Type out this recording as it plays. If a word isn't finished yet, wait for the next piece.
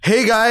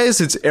Hey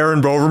guys, it's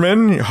Aaron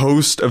Broverman,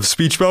 host of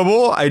Speech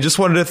Bubble. I just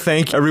wanted to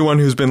thank everyone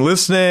who's been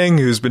listening,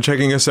 who's been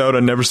checking us out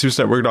on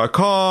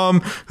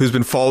neversleepsnetwork.com, who's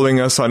been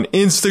following us on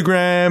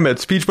Instagram at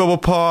Speech Bubble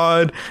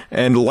Pod,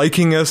 and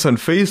liking us on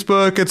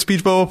Facebook at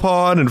Speech Bubble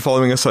Pod, and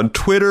following us on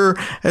Twitter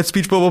at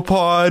Speech Bubble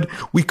Pod.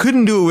 We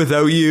couldn't do it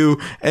without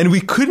you, and we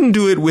couldn't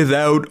do it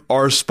without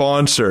our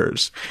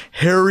sponsors.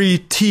 Harry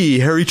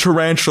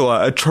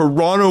Tarantula, a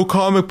Toronto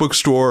comic book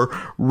store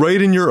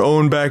right in your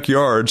own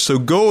backyard. So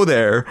go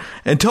there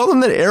and tell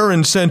them that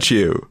Aaron sent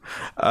you.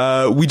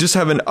 We just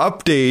have an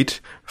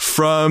update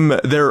from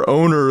their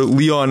owner,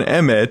 Leon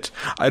Emmett.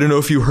 I don't know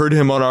if you heard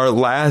him on our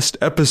last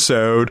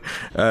episode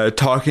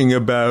talking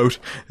about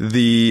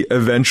the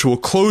eventual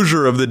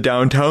closure of the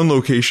downtown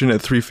location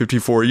at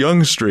 354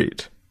 Yonge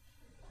Street.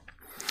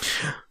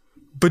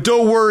 But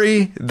don't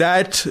worry,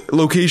 that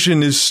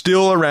location is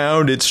still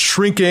around, it's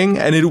shrinking,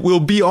 and it will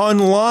be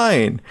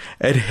online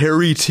at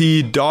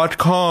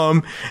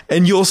harryt.com,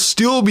 and you'll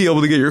still be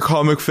able to get your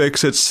comic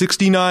fix at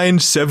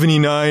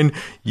 6979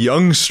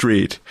 Yonge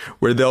Street,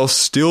 where they'll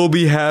still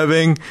be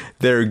having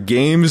their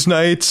games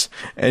nights,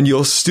 and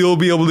you'll still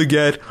be able to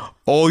get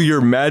all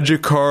your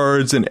magic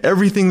cards and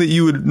everything that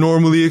you would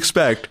normally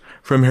expect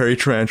from Harry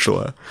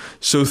Tarantula.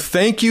 So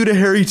thank you to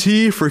Harry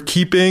T for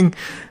keeping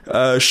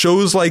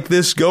shows like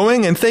this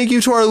going, and thank you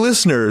to our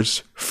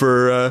listeners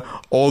for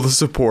all the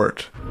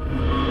support.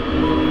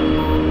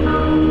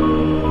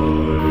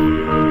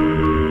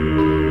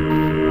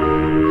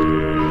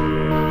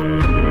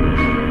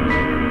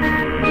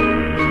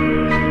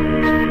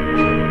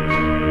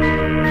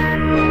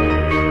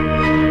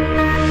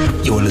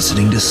 You're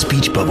listening to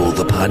Speech Bubble,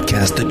 the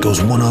podcast that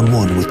goes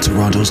one-on-one with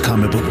Toronto's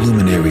comic book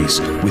luminaries,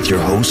 with your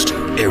host,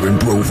 Aaron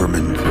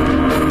Broverman.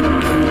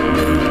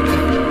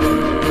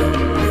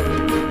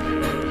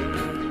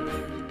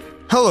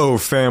 Hello,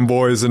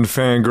 fanboys and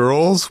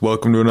fangirls.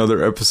 Welcome to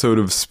another episode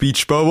of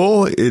Speech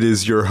Bubble. It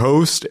is your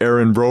host,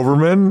 Aaron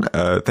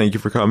Broverman. Thank you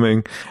for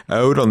coming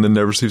out on the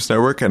Never Sleeps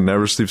Network at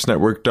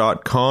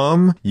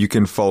neversleepsnetwork.com. You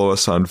can follow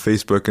us on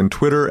Facebook and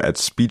Twitter at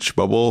Speech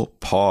Bubble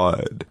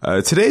Pod.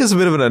 Today is a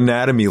bit of an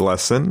anatomy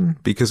lesson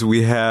because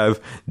we have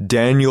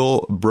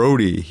Daniel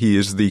Brodie. He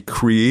is the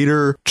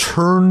creator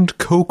turned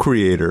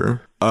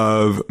co-creator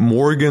of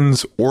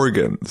Morgan's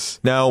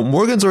Organs. Now,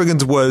 Morgan's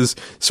Organs was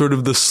sort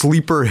of the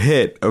sleeper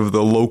hit of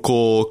the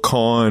local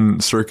con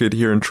circuit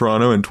here in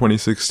Toronto in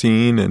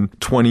 2016 and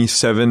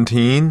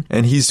 2017.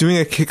 And he's doing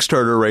a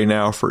Kickstarter right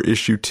now for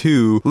issue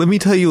 2. Let me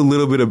tell you a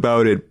little bit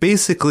about it.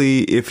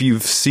 Basically, if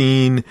you've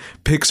seen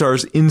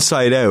Pixar's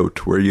Inside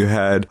Out, where you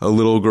had a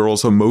little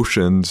girl's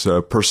emotions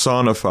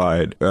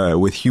personified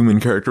with human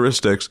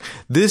characteristics,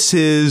 this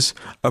is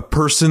a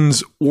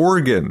person's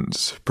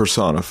organs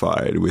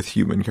personified with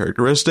human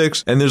characteristics.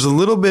 And there's a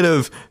little bit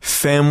of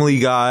Family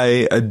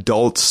Guy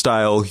adult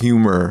style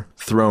humor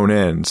thrown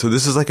in. So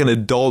this is like an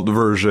adult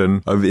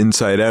version of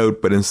Inside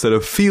Out, but instead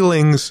of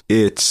feelings,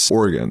 it's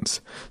organs.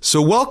 So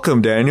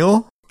welcome,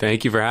 Daniel.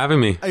 Thank you for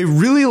having me. I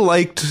really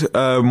liked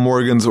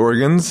Morgan's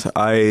Organs.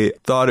 I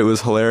thought it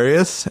was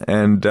hilarious.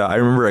 And I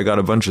remember I got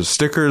a bunch of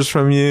stickers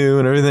from you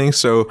and everything.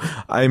 So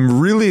I'm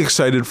really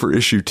excited for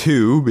issue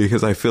 2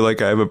 because I feel like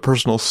I have a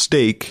personal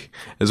stake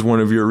as one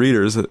of your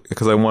readers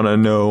because I want to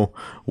know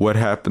what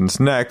happens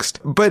next.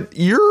 But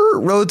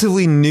you're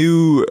relatively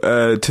new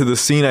to the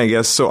scene, I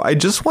guess. So I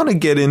just want to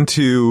get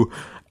into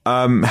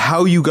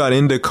how you got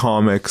into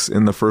comics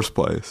in the first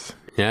place.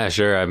 Yeah,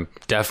 sure. I'm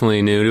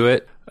definitely new to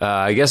it.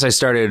 I guess I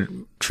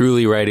started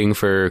truly writing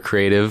for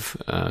creative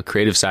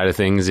side of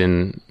things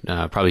in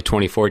probably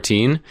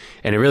 2014,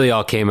 and it really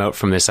all came out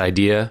from this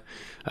idea.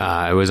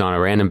 I was on a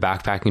random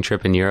backpacking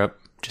trip in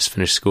Europe, just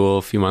finished school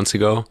a few months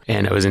ago,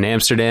 and I was in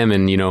Amsterdam,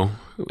 and in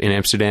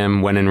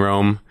Amsterdam, when in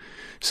Rome.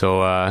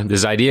 So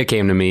this idea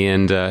came to me,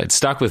 and it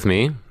stuck with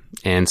me,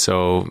 and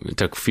so it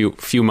took a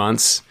few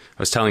months.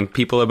 I was telling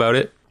people about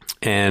it,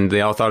 and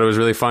they all thought it was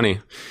really funny.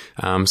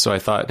 So I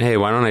thought, hey,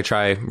 why don't I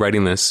try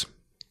writing this?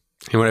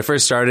 And when I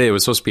first started, it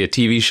was supposed to be a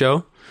TV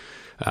show.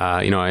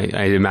 I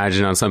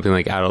imagined on something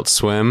like Adult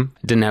Swim.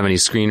 Didn't have any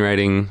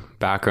screenwriting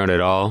background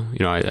at all.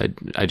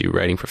 I do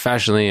writing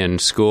professionally in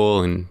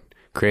school and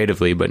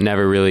creatively, but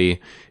never really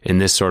in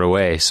this sort of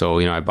way. So,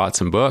 I bought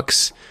some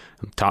books,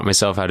 taught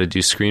myself how to do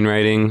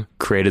screenwriting,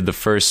 created the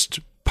first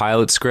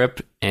pilot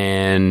script,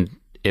 and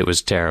it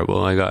was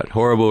terrible. I got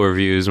horrible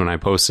reviews when I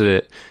posted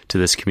it to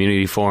this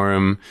community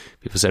forum.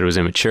 People said it was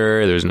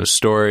immature. There was no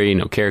story,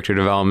 no character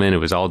development. It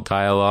was all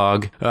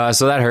dialogue.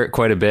 So that hurt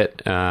quite a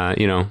bit.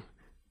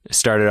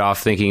 Started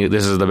off thinking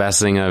this is the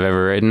best thing I've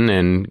ever written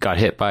and got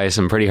hit by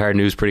some pretty hard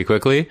news pretty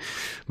quickly.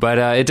 But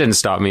it didn't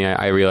stop me.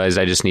 I realized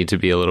I just need to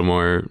be a little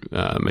more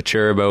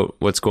mature about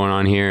what's going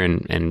on here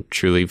and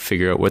truly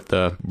figure out what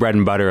the bread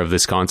and butter of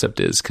this concept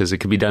is, because it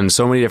could be done in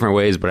so many different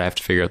ways, but I have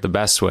to figure out the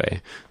best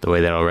way, the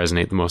way that'll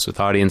resonate the most with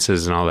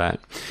audiences and all that.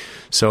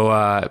 So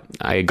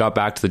I got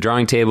back to the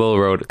drawing table,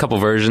 wrote a couple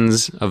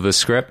versions of the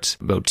script.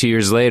 About 2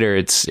 years later,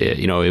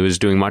 it was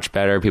doing much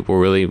better. People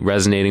were really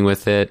resonating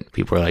with it.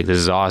 People were like, this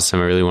is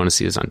awesome. I really want to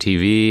see this on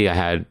TV. I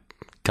had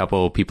a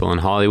couple people in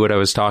Hollywood I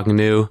was talking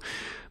to.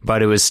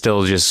 but it was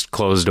still just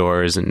closed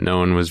doors and no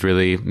one was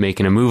really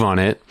making a move on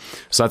it.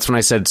 So that's when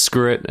I said,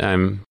 screw it.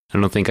 I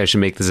don't think I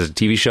should make this as a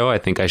TV show. I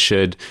think I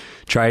should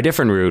try a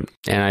different route.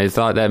 And I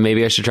thought that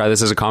maybe I should try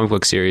this as a comic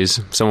book series.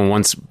 Someone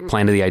once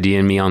planted the idea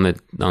in me on the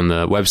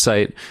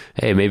website.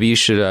 Hey, maybe you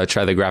should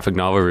try the graphic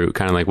novel route,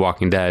 kind of like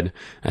Walking Dead.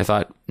 And I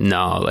thought,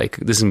 no, like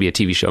this is gonna be a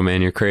TV show,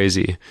 man. You're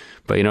crazy.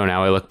 But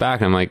now I look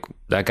back and I'm like,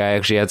 that guy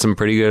actually had some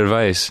pretty good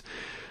advice.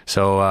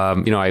 So,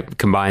 I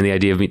combined the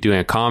idea of me doing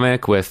a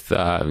comic with,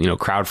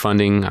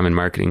 crowdfunding. I'm in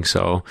marketing.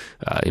 So,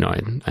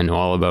 I know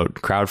all about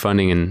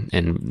crowdfunding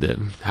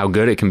and how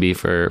good it can be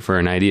for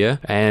an idea.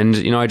 And,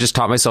 I just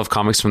taught myself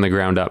comics from the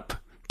ground up,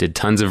 did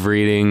tons of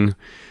reading,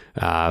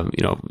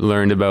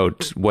 learned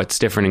about what's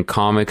different in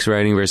comics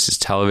writing versus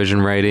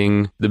television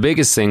writing. The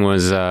biggest thing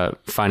was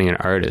finding an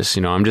artist.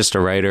 I'm just a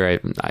writer.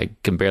 I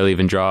can barely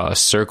even draw a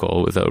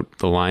circle without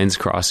the lines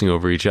crossing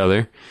over each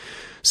other.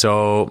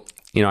 So,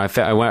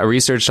 I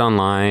researched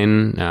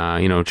online,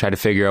 tried to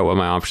figure out what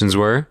my options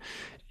were.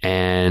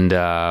 And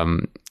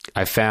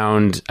I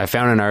found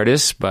an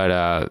artist,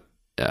 but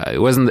it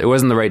wasn't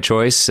the right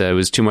choice. It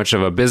was too much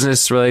of a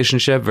business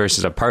relationship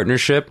versus a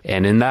partnership.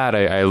 And in that,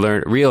 I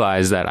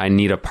realized that I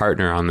need a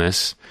partner on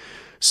this.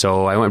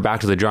 So I went back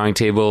to the drawing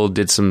table,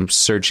 did some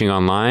searching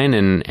online,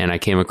 and I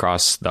came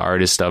across the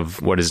artist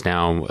of what is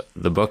now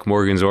the book,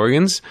 Morgan's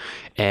Organs.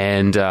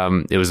 And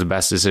it was the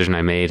best decision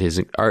I made.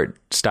 His art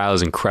style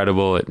is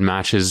incredible. It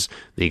matches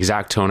the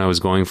exact tone I was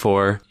going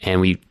for.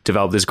 And we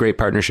developed this great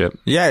partnership.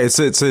 Yeah, it's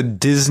a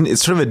Disney,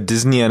 it's sort of a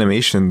Disney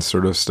animation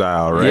sort of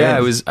style, right? Yeah,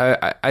 it was.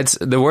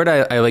 The word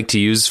I like to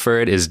use for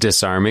it is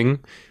disarming,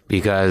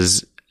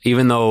 because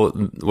even though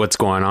what's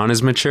going on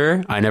is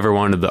mature, I never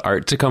wanted the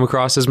art to come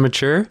across as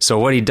mature. So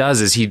what he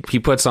does is he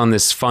puts on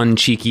this fun,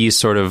 cheeky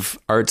sort of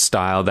art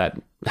style that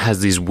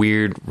has these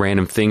weird,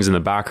 random things in the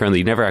background that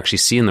you never actually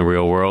see in the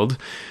real world.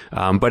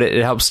 But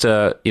it helps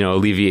to,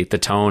 alleviate the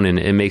tone, and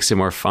it makes it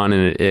more fun,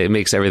 and it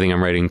makes everything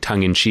I'm writing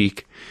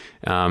tongue-in-cheek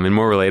and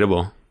more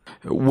relatable.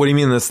 What do you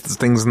mean this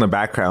things in the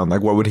background?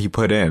 Like, what would he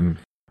put in?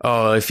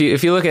 Oh, if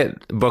you look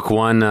at book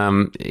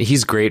one,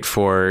 he's great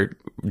for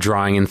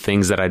drawing in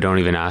things that I don't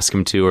even ask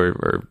him to,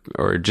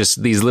 or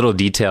just these little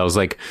details.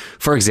 Like,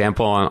 for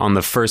example, on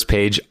the first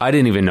page, I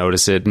didn't even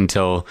notice it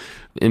until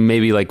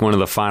maybe like one of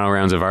the final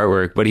rounds of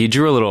artwork, but he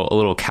drew a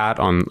little cat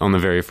on the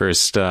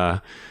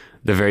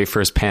very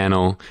first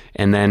panel.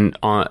 And then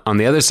on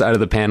the other side of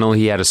the panel,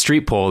 he had a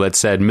street pole that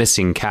said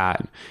missing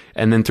cat.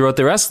 And then throughout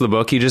the rest of the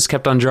book, he just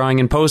kept on drawing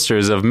in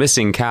posters of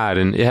missing cat,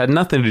 and it had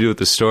nothing to do with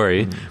the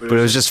story, but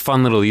it was just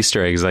fun little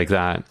Easter eggs like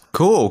that.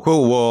 Cool.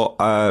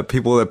 Well,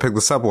 people that pick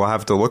this up will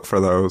have to look for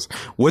those.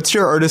 What's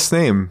your artist's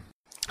name?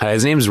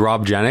 His name's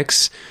Rob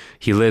Jennings.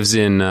 He lives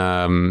in,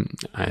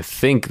 I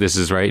think this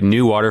is right,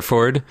 New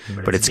Waterford,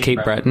 but it's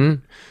Cape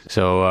Breton.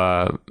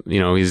 So,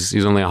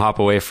 he's only a hop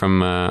away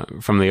from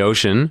the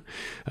ocean.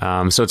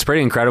 So it's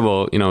pretty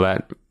incredible,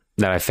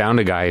 that I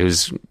found a guy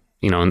who's,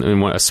 in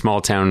a small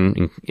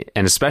town,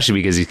 and especially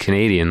because he's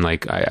Canadian.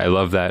 Like, I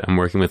love that I'm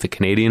working with a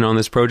Canadian on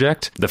this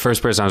project. The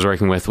first person I was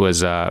working with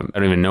was, I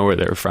don't even know where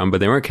they were from, but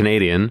they weren't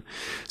Canadian.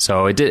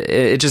 So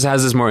it just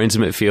has this more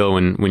intimate feel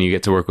when you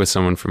get to work with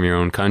someone from your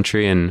own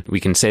country, and we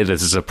can say that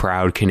this is a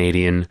proud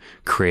Canadian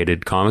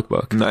created comic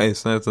book.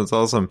 Nice. That's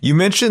awesome. You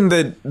mentioned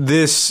that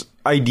this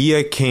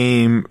idea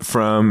came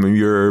from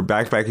your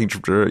backpacking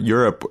trip to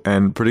Europe,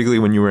 and particularly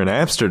when you were in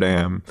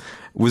Amsterdam.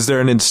 Was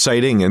there an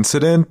inciting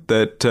incident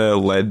that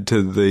led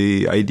to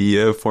the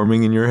idea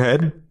forming in your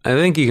head? I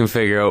think you can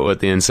figure out what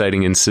the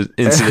inciting incident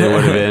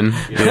would have been.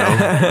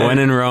 When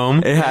in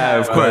Rome. Yeah,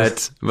 of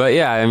course. But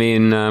yeah, I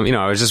mean,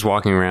 I was just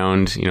walking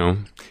around,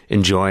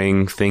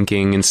 enjoying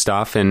thinking and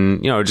stuff,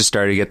 and just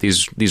started to get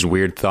these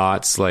weird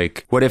thoughts,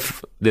 like, what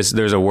if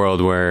there's a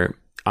world where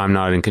I'm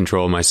not in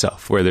control of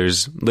myself, where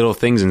there's little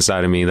things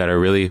inside of me that are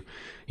really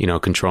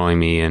controlling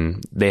me,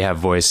 and they have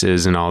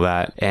voices and all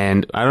that.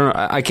 And I don't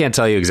know, I can't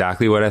tell you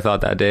exactly what I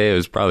thought that day. It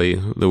was probably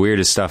the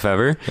weirdest stuff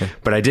ever. Yeah.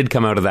 But I did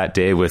come out of that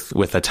day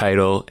with a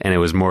title, and it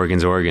was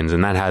Morgan's Organs,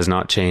 and that has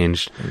not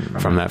changed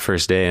from that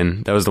first day.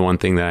 And that was the one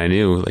thing that I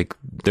knew, like,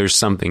 there's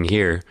something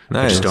here.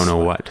 Nice. I just don't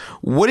know what.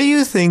 What do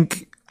you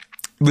think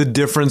the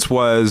difference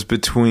was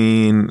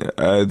between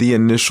the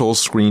initial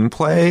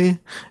screenplay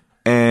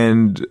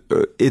and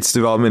its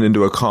development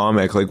into a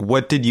comic? Like,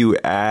 what did you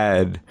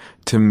add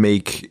to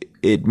make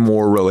it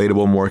more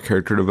relatable, more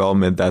character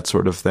development, that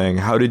sort of thing?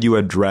 How did you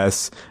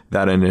address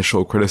that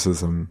initial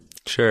criticism?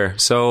 Sure.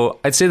 So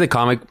I'd say the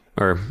comic,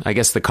 or I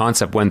guess the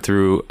concept, went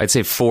through, I'd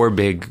say four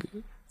big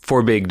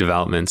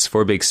developments,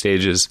 4 big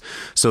stages.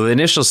 So the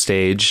initial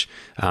stage,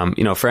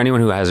 for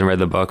anyone who hasn't read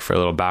the book, for a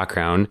little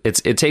background,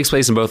 it takes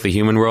place in both the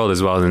human world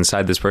as well as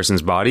inside this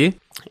person's body.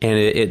 And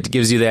it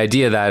gives you the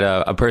idea that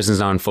a person's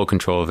not in full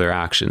control of their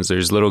actions.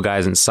 There's little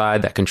guys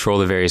inside that control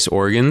the various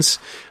organs.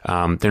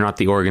 They're not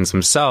the organs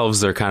themselves.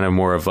 They're kind of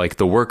more of like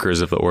the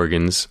workers of the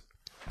organs.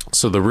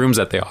 So the rooms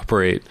that they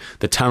operate,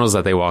 the tunnels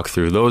that they walk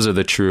through, those are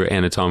the true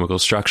anatomical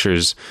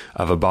structures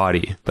of a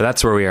body. But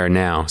that's where we are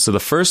now. So the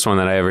first one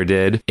that I ever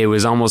did, it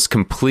was almost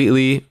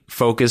completely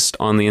focused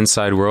on the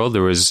inside world.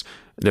 There was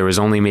there was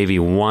only maybe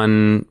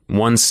one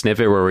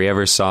snippet where we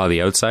ever saw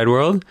the outside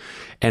world.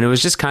 And it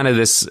was just kind of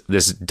this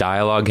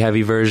dialogue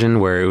heavy version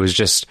where it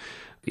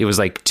was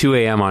like 2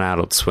 a.m. on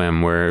Adult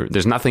Swim, where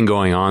there's nothing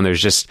going on.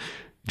 There's just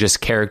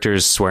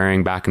characters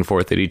swearing back and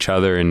forth at each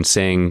other and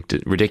saying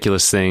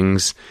ridiculous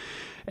things.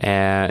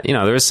 And, you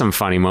know, there was some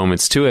funny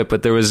moments to it,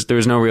 but there was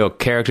no real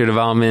character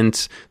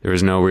development. There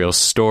was no real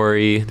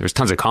story. There was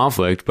tons of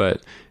conflict,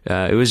 but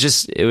it was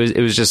just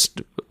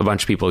a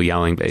bunch of people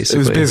yelling, basically. It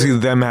was basically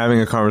them having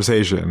a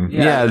conversation.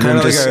 Yeah, kind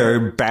of like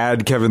a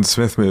bad Kevin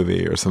Smith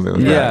movie or something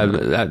like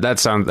that. Yeah, that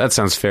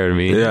sounds fair to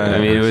me. Yeah, I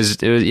mean,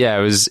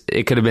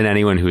 it could have been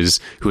anyone who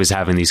was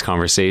having these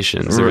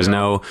conversations. There was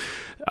no.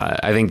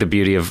 I think the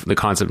beauty of the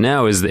concept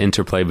now is the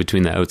interplay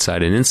between the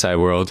outside and inside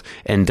world,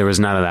 and there was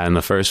none of that in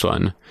the first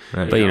one.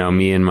 Right. But, you know,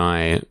 me and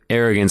my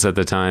arrogance at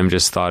the time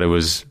just thought it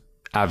was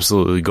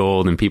absolutely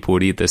gold and people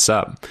would eat this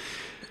up.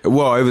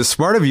 Well, it was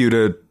smart of you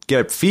to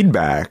get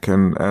feedback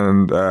and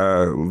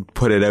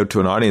put it out to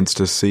an audience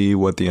to see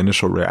what the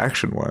initial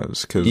reaction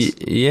was.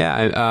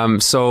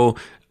 So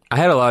I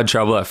had a lot of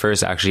trouble at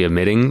first actually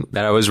admitting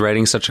that I was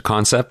writing such a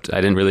concept. I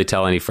didn't really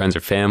tell any friends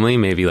or family.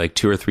 Maybe like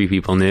 2 or 3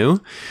 people knew.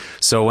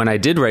 So when I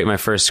did write my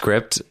first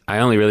script, I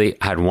only really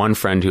had one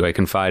friend who I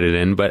confided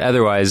in, but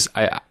otherwise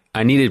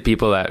I needed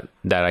people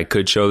that I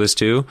could show this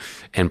to,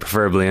 and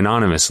preferably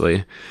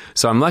anonymously.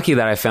 So I'm lucky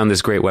that I found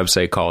this great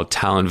website called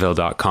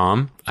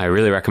talentville.com. I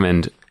really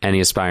recommend any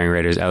aspiring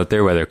writers out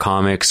there, whether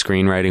comics,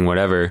 screenwriting,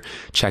 whatever,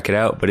 check it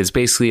out. But it's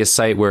basically a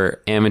site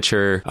where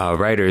amateur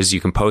writers,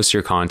 you can post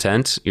your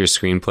content, your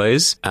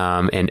screenplays,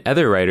 and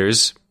other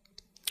writers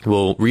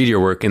will read your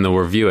work and they'll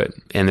review it.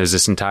 And there's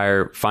this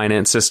entire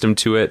finance system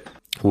to it,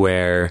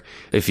 where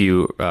if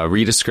you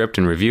read a script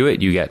and review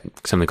it, you get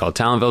something called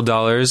Talentville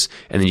dollars,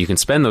 and then you can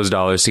spend those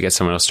dollars to get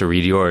someone else to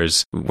read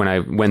yours. When I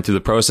went through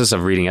the process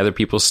of reading other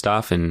people's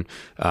stuff and,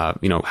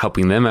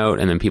 helping them out,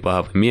 and then people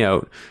helping me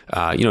out,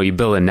 you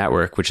build a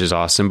network, which is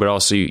awesome, but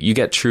also you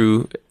get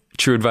true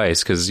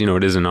advice because,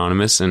 it is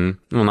anonymous and,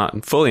 well,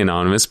 not fully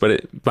anonymous,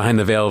 but behind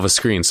the veil of a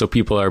screen. So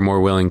people are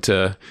more willing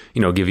to,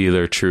 give you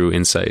their true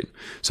insight.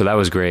 So that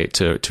was great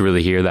to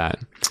really hear that.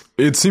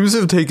 It seems to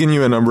have taken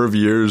you a number of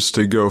years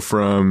to go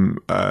from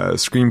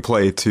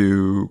screenplay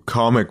to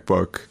comic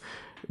book.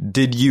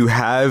 Did you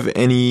have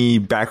any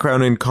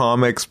background in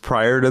comics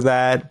prior to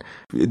that?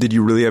 Did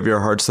you really have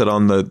your heart set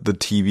on the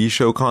TV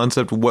show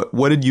concept?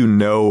 What did you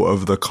know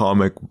of the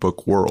comic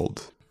book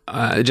world?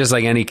 Just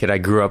like any kid, I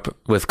grew up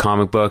with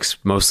comic books,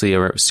 mostly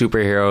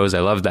superheroes. I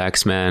loved the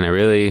X-Men.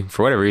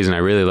 For whatever reason, I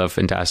really loved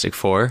Fantastic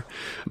Four.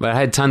 But I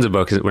had tons of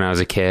books when I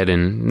was a kid,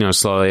 and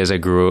slowly as I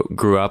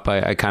grew up,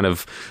 I kind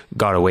of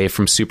got away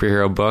from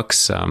superhero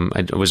books.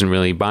 I wasn't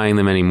really buying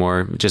them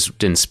anymore. It just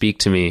didn't speak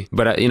to me.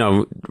 But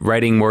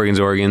writing Morgan's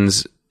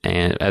Organs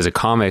and as a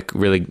comic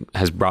really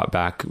has brought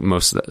back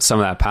some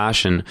of that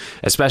passion,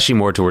 especially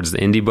more towards the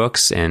indie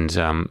books and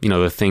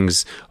the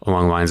things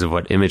along the lines of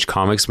what Image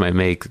Comics might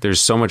make. There's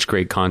so much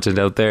great content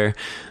out there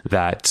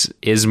that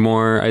is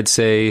more, I'd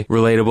say,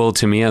 relatable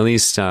to me at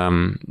least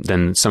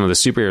than some of the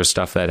superhero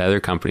stuff that other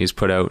companies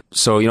put out.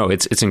 So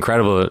it's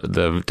incredible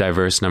the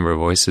diverse number of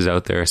voices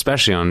out there,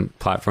 especially on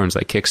platforms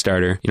like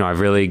Kickstarter. I've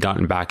really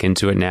gotten back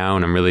into it now,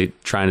 and I'm really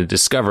trying to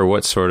discover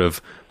what sort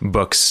of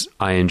books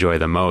I enjoy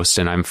the most,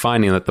 and I'm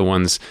finding that the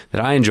ones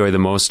that I enjoy the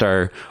most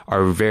are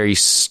very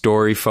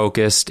story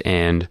focused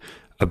and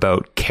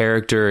about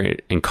character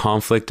and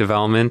conflict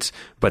development,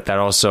 but that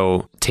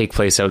also take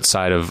place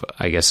outside of,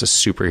 I guess, a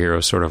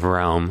superhero sort of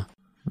realm.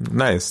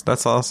 Nice.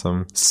 That's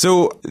awesome.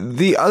 So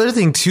the other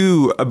thing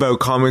too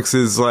about comics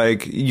is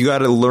like you got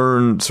to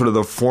learn sort of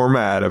the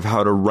format of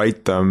how to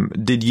write them.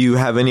 Did you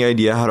have any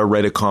idea how to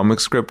write a comic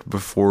script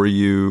before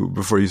you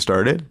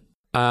started?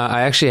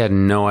 I actually had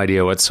no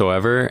idea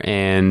whatsoever,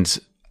 and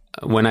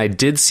when I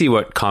did see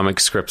what comic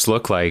scripts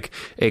look like,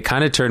 it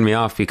kind of turned me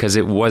off because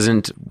it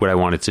wasn't what I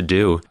wanted to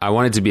do. I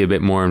wanted to be a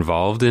bit more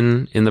involved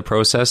in the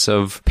process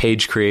of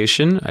page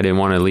creation. I didn't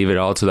want to leave it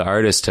all to the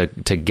artist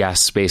to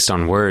guess based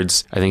on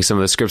words. I think some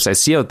of the scripts I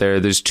see out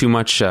there, there's too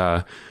much,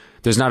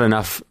 there's not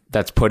enough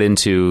that's put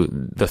into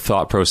the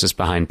thought process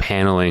behind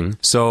paneling.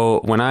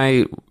 So when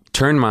I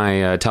turned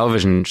my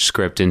television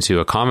script into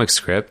a comic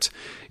script,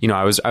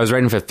 I was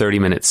writing for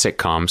 30-minute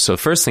sitcoms. So the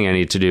first thing I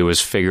needed to do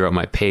was figure out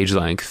my page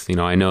length.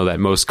 I know that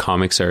most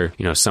comics are,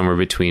 somewhere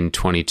between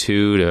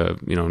 22 to,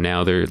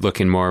 now they're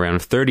looking more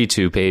around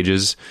 32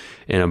 pages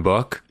in a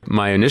book.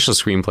 My initial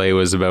screenplay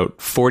was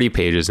about 40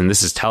 pages, and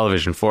this is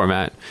television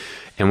format.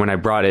 And when I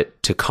brought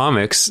it to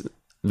comics,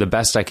 the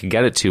best I could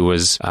get it to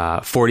was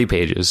 40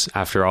 pages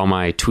after all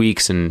my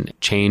tweaks and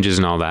changes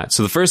and all that.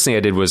 So the first thing I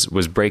did was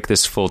break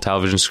this full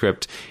television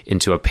script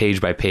into a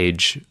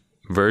page-by-page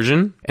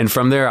version. And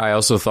from there, I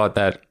also thought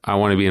that I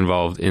want to be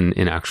involved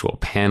in actual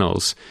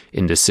panels,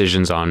 in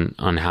decisions on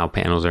how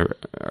panels are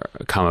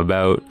come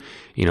about,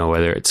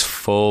 whether it's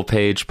full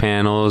page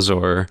panels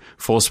or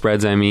full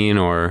spreads,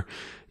 or,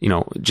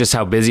 just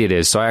how busy it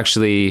is. So I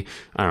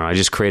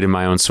just created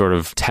my own sort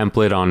of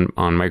template on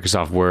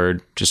Microsoft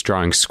Word, just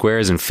drawing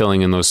squares and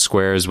filling in those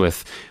squares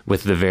with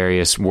the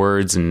various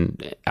words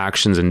and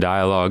actions and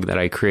dialogue that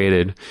I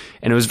created.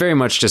 And it was very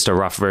much just a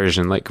rough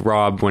version. Like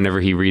Rob, whenever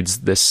he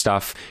reads this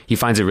stuff, he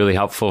finds it really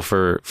helpful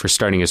for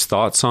starting his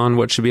thoughts on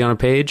what should be on a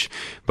page,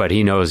 but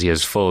he knows he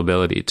has full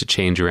ability to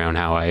change around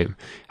how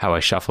I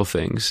shuffle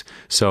things.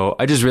 So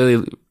I just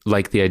really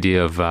like the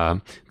idea of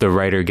the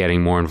writer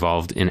getting more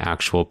involved in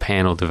actual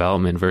panel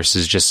development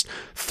versus just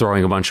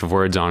throwing a bunch of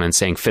words on and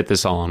saying, fit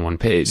this all on one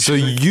page. So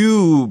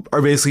you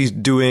are basically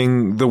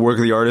doing the work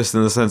of the artist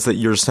in the sense that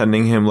you're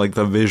sending him like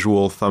the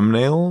visual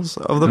thumbnails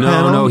of the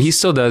panels? No, he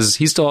still does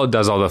all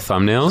the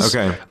thumbnails.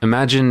 Okay.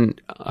 Imagine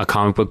a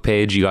comic book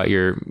page. You got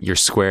your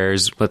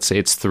squares. Let's say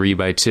it's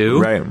 3x2.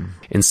 Right.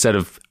 Instead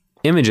of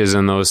images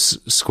in those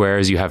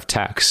squares, you have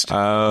text.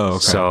 Oh, okay.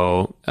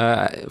 So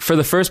for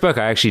the first book,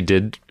 I actually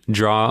did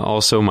draw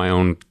also my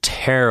own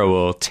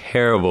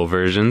terrible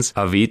versions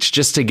of each,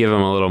 just to give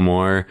them a little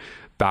more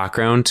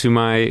background to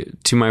my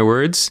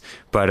words.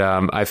 But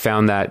I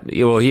found that,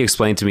 he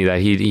explained to me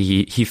that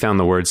he found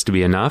the words to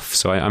be enough.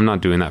 So I'm not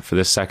doing that for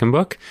this second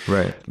book.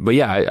 Right. But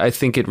yeah, I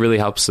think it really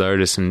helps the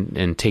artist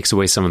and takes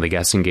away some of the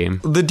guessing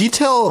game. The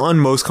detail on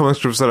most comic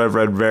strips that I've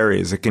read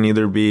varies. It can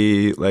either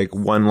be like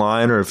one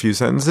line or a few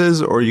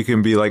sentences, or you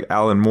can be like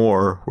Alan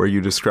Moore, where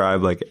you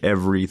describe like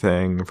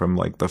everything from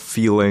like the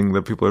feeling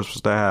that people are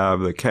supposed to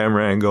have, the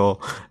camera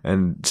angle,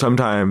 and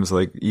sometimes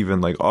like even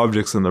like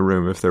objects in the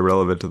room if they're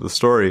relevant to the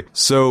story.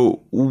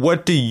 So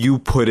what do you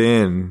put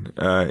in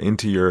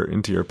into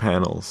your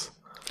panels?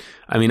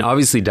 I mean,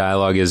 obviously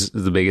dialogue is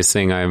the biggest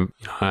thing.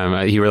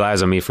 He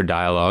relies on me for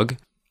dialogue.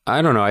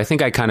 I don't know. I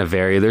think I kind of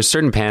vary. There's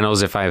certain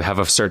panels, if I have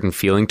a certain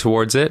feeling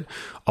towards it,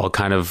 I'll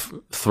kind of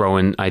throw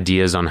in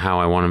ideas on how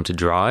I want him to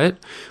draw it.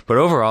 But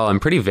overall, I'm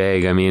pretty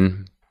vague. I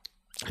mean,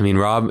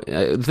 Rob,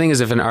 the thing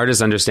is, if an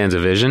artist understands a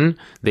vision,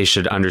 they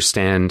should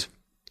understand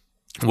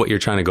what you're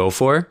trying to go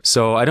for.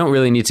 So I don't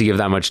really need to give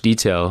that much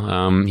detail.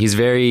 He's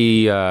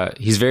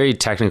very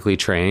technically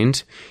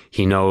trained.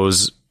 He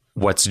knows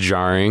what's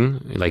jarring.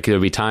 Like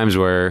there'll be times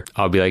where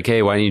I'll be like,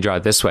 hey, why don't you draw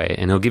it this way?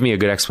 And he'll give me a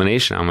good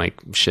explanation. I'm like,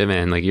 shit,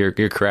 man, like you're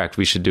correct.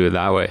 We should do it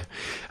that way.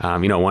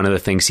 One of the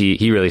things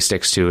he really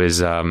sticks to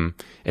is, and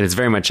it's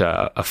very much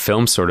a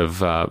film sort of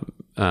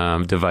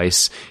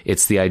device.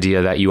 It's the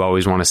idea that you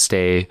always want to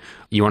stay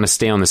on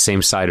the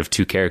same side of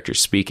two characters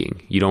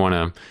speaking. You don't want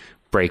to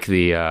break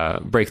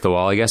the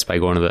wall, I guess, by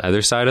going to the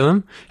other side of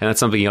them. And that's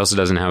something he also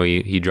does in how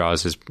he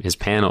draws his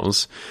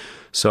panels.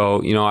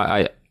 So,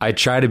 I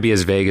try to be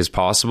as vague as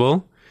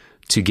possible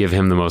to give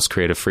him the most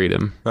creative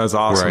freedom. That's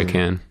awesome. Where I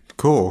can.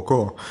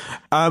 Cool.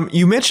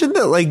 You mentioned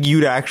that like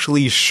you'd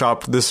actually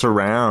shopped this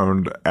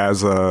around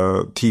as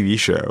a TV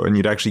show and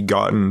you'd actually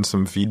gotten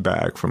some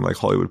feedback from like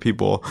Hollywood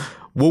people.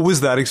 What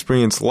was that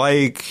experience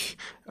like?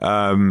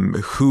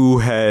 Who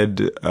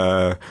had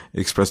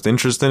expressed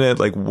interest in it?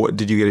 Like, what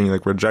did you get any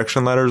like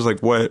rejection letters?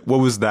 Like, what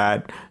was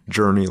that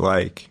journey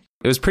like?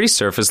 It was pretty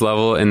surface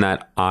level in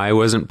that I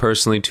wasn't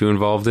personally too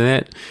involved in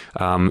it.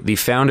 The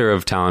founder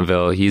of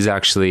Talentville, he's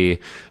actually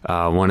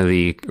one of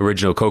the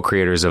original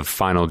co-creators of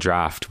Final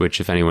Draft,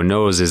 which, if anyone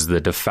knows, is the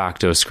de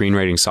facto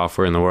screenwriting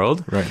software in the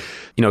world. Right.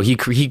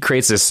 He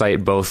creates this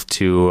site both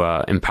to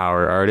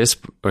empower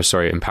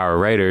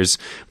writers,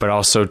 but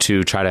also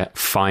to try to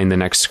find the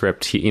next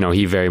script.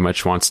 He very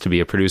much wants to be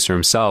a producer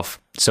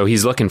himself. So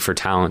he's looking for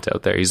talent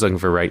out there. He's looking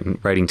for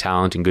writing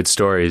talent and good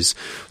stories.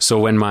 So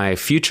when my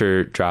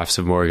future drafts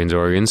of Morgan's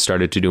Organ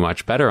started to do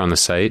much better on the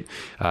site,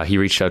 he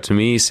reached out to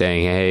me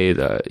saying, hey,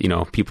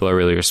 people are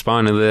really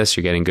responding to this.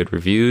 You're getting good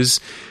reviews.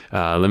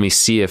 Let me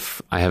see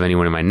if I have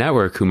anyone in my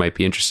network who might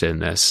be interested in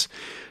this.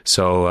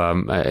 So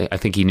I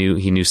think he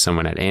knew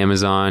someone at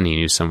Amazon. He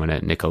knew someone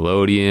at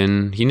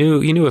Nickelodeon. He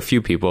knew a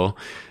few people.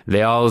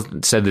 They all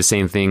said the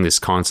same thing. This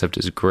concept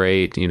is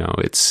great.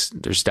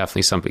 There's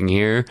definitely something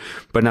here,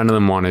 but none of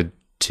them wanted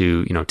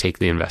to take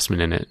the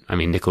investment in it. I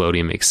mean,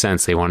 Nickelodeon makes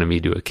sense. They wanted me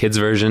to do a kids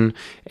version,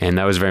 and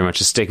that was very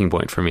much a sticking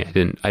point for me.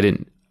 I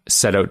didn't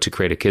set out to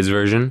create a kids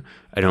version.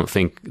 I don't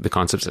think the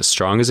concept's as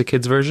strong as a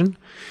kids version.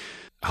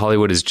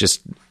 Hollywood is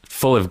just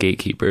full of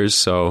gatekeepers,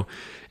 so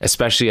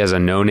especially as a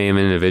no-name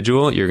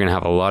individual, you're going to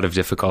have a lot of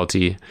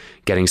difficulty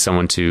getting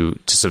someone to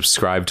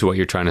subscribe to what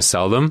you're trying to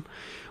sell them,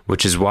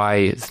 which is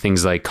why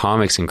things like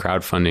comics and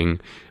crowdfunding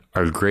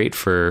are great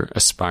for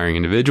aspiring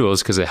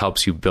individuals, because it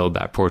helps you build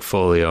that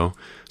portfolio.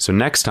 So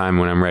next time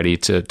when I'm ready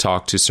to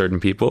talk to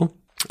certain people,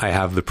 I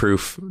have the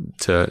proof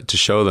to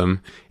show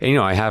them. And,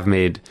 I have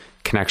made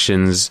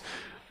connections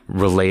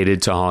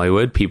related to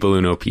Hollywood, people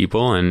who know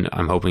people, and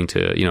I'm hoping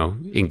to,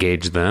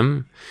 engage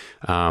them.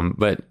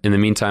 But in the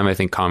meantime, I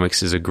think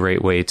comics is a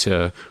great way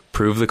to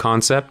prove the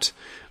concept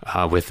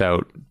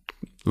without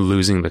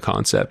losing the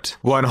concept.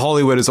 Well, and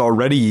Hollywood is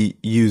already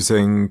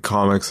using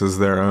comics as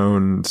their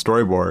own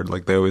storyboard.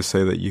 Like they always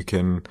say that you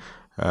can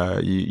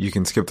you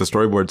can skip the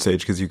storyboard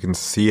stage because you can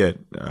see it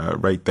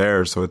right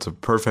there. So it's a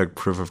perfect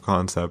proof of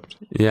concept.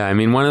 Yeah, I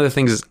mean, one of the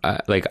things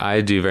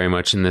I do very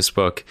much in this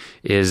book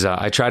is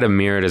I try to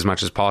mirror it as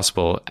much as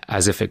possible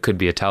as if it could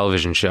be a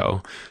television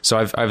show.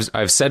 So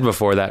I've said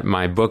before that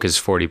my book is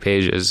 40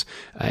 pages,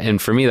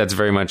 and for me that's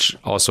very much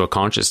also a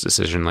conscious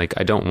decision. Like,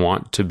 I don't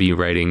want to be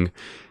writing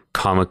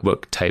comic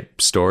book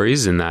type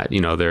stories in that,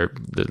 they're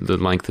the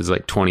length is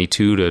like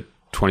 22 to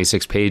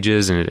 26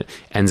 pages and it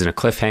ends in a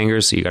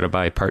cliffhanger, so you got to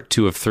buy part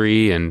 2 of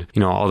 3 and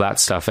all that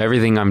stuff.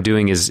 Everything I'm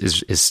doing is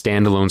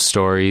standalone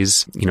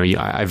stories.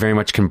 I very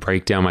much can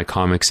break down my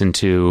comics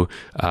into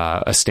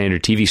a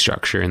standard TV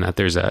structure, in that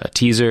there's a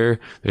teaser,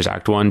 there's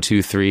act 1,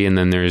 2, 3, and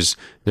then there's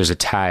a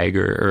tag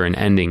or an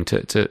ending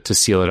to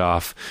seal it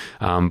off.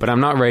 But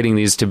I'm not writing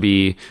these to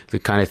be the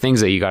kind of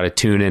things that you got to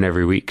tune in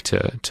every week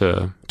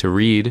to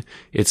read.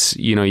 It's,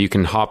 you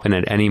can hop in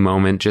at any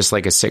moment, just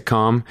like a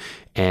sitcom,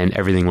 and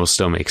everything will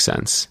still make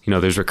sense.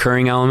 There's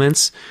recurring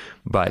elements,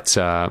 but,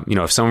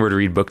 if someone were to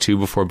read book 2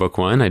 before book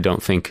 1, I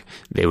don't think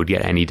they would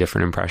get any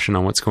different impression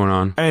on what's going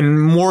on. And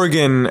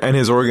Morgan and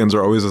his organs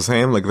are always the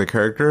same, like the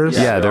characters?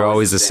 Yeah, they're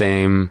always the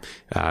same.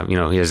 He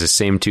has the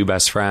same 2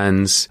 best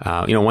friends.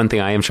 One thing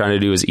I am trying to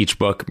do is each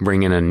book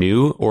bring in a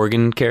new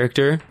organ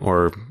character,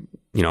 or,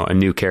 a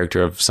new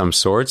character of some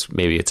sorts.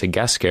 Maybe it's a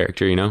guest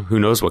character, who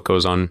knows what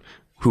goes on,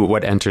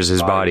 what enters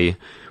his body.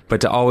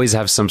 But to always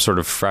have some sort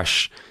of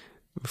fresh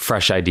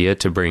idea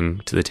to bring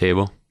to the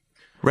table.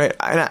 Right.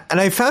 And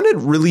I found it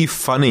really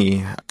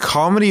funny.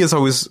 Comedy is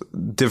always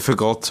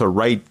difficult to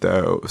write,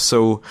 though.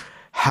 So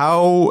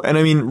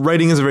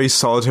writing is a very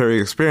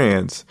solitary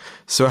experience.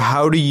 So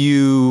how do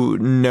you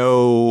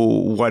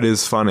know what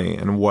is funny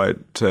and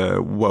what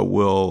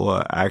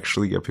will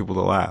actually get people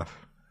to laugh?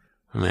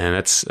 Man,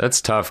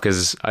 that's tough,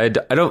 because I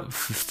don't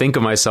think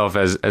of myself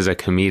as a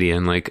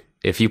comedian. Like,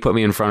 if you put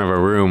me in front of a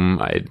room,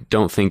 I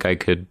don't think I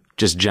could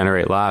just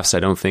generate laughs. I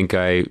don't think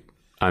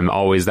I'm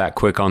always that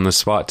quick on the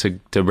spot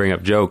to bring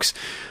up jokes.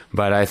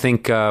 But I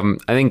think I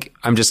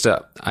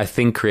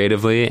think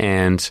creatively,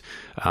 and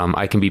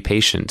I can be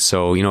patient.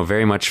 So,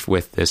 very much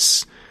with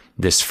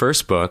this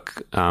first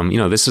book,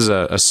 this is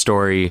a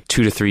story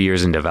 2 to 3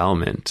 years in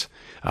development.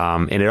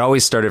 And it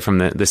always started from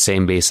the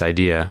same base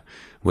idea,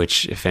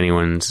 which, if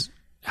anyone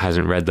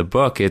hasn't read the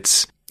book,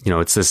 it's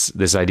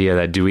this idea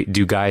that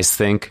do guys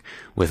think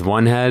with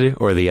one head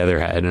or the other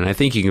head? And I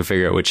think you can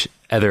figure out which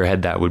other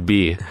head that would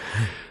be.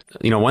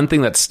 One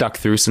thing that stuck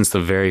through since the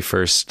very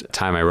first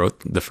time I wrote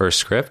the first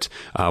script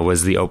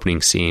was the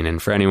opening scene.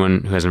 And for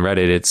anyone who hasn't read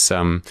it, it's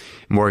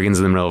Morgan's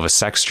in the middle of a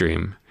sex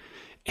dream,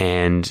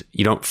 and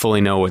you don't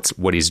fully know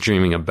what he's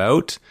dreaming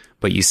about,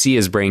 but you see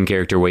his brain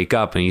character wake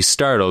up, and he's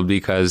startled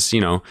because,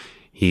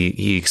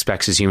 he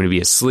expects his human to be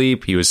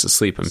asleep. He was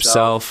asleep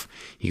himself.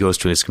 He goes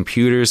to his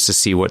computers to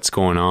see what's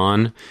going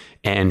on,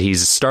 and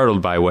he's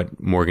startled by what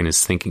Morgan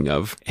is thinking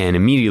of. And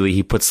immediately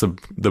he puts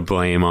the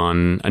blame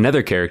on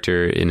another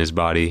character in his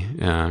body,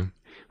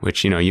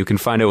 which, you can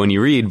find out when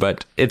you read,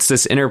 but it's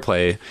this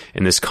interplay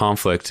and this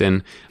conflict.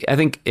 And I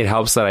think it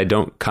helps that I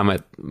don't come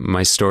at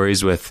my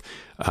stories with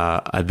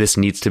a this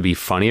needs to be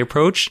funny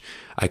approach.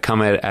 I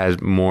come at it as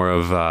more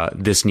of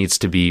this needs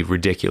to be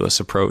ridiculous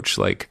approach.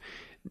 Like,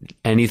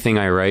 anything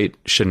I write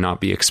should not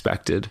be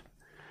expected.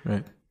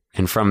 Right.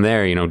 And from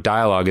there,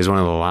 dialogue is one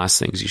of the last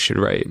things you should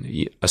write.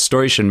 A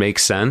story should make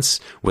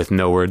sense with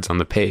no words on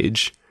the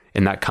page.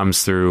 And that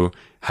comes through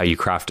how you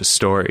craft a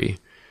story.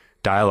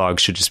 Dialogue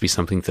should just be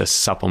something to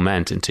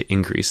supplement and to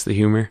increase the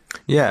humor.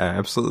 Yeah,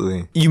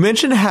 absolutely. You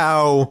mentioned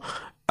how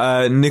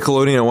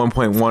Nickelodeon at one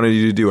point wanted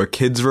you to do a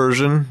kids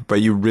version,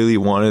 but you really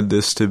wanted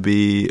this to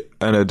be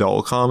an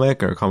adult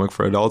comic, or a comic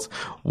for adults.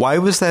 Why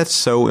was that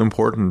so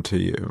important to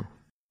you?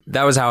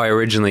 That was how I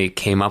originally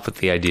came up with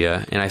the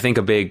idea. And I think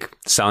a big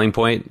selling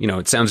point,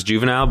 it sounds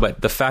juvenile,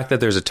 but the fact that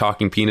there's a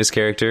talking penis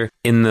character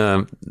in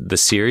the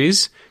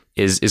series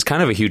is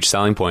kind of a huge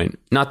selling point.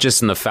 Not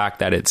just in the fact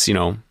that it's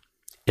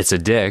a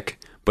dick,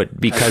 but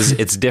because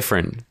it's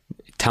different.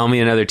 Tell me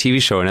another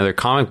TV show, another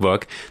comic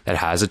book that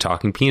has a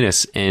talking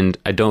penis, and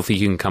I don't think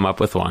you can come up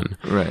with one.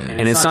 Right.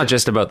 And it's not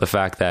just about the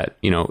fact that,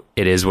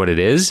 it is what it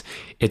is.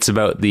 It's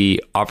about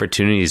the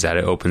opportunities that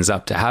it opens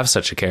up to have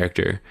such a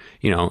character.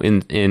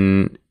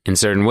 In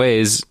certain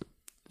ways,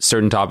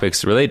 certain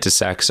topics related to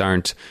sex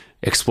aren't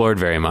explored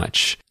very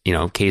much.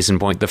 Case in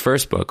point, the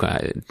first book.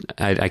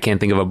 I can't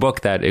think of a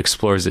book that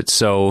explores it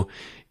so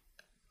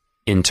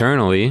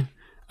internally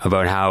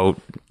about how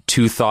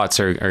 2 thoughts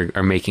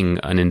are making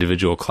an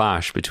individual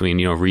clash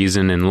between,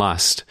 reason and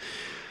lust.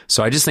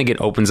 So I just think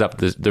it opens up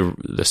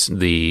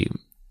the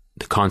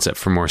concept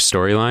for more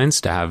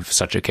storylines to have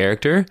such a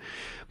character,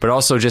 but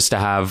also just to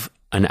have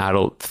an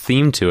adult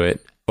theme to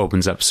it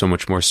opens up so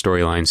much more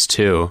storylines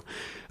too.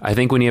 I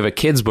think when you have a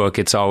kid's book,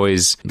 it's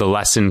always the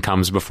lesson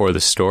comes before the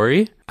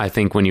story. I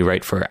think when you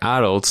write for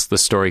adults, the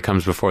story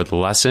comes before the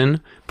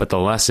lesson, but the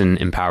lesson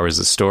empowers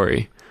the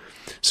story.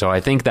 So I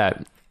think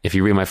that if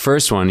you read my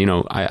first one,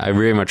 I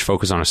very much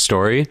focus on a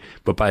story,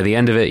 but by the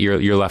end of it,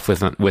 you're left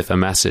with a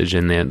message.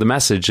 And the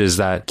message is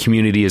that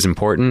community is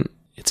important,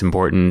 it's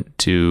important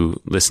to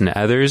listen to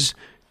others,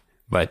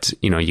 but,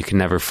 you can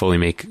never fully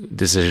make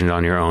decisions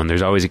on your own.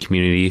 There's always a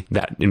community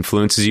that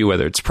influences you,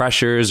 whether it's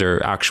pressures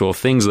or actual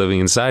things living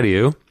inside of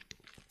you.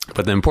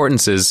 But the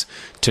importance is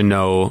to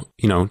know,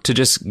 to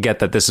just get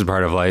that this is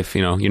part of life.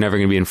 You're never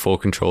going to be in full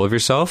control of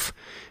yourself.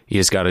 You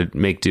just got to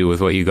make do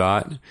with what you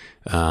got.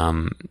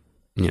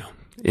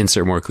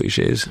 Insert more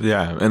cliches.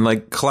 Yeah. And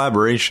like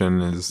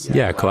collaboration is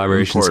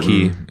collaboration's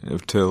key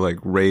to like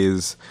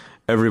raise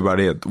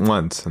everybody at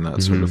once and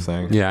that sort of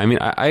thing. Yeah. I mean,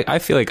 I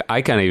feel like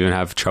I kind of even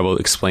have trouble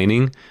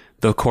explaining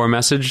the core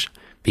message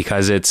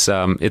because it's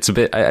a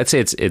bit, I'd say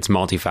it's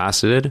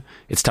multifaceted.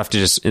 It's tough to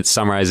just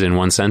summarize it in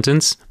one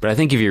sentence, but I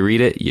think if you read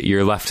it,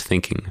 you're left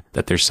thinking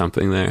that there's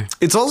something there.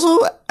 It's also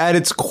at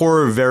its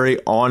core very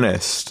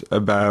honest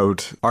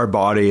about our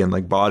body and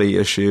like body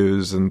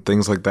issues and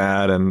things like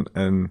that.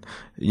 And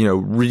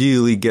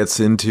really gets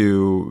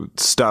into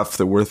stuff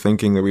that we're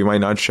thinking that we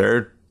might not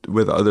share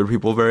with other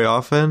people very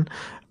often.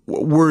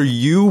 Were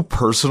you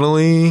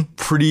personally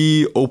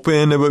pretty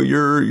open about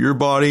your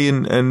body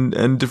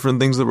and different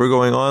things that were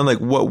going on? Like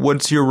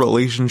what's your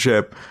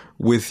relationship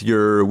with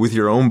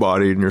your own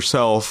body and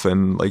yourself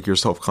and like your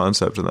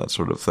self-concept and that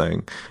sort of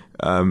thing?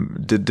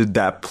 Did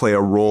that play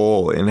a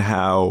role in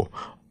how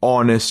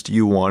honest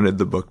you wanted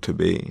the book to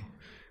be?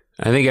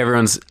 I think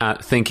everyone's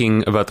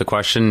thinking about the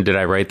question, did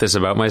I write this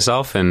about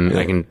myself? And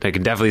I can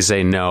definitely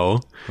say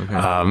no.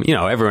 Okay.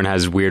 Everyone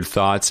has weird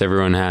thoughts.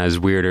 Everyone has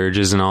weird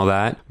urges and all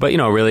that. But,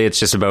 really it's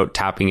just about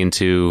tapping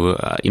into,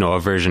 a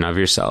version of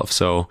yourself.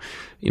 So,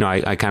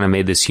 I kind of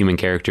made this human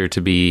character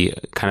to be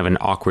kind of an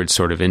awkward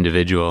sort of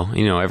individual.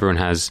 Everyone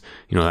has,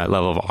 that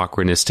level of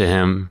awkwardness to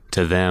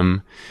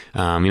them.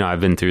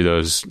 I've been through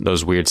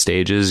those weird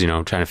stages,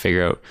 trying to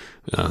figure out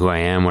who I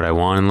am, what I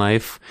want in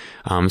life.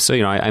 So,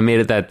 I made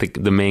it that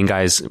the main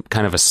guy's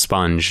kind of a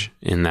sponge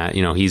in that,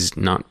 he's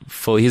not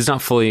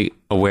fully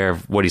aware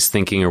of what he's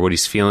thinking or what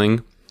he's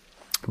feeling,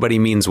 but he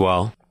means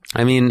well.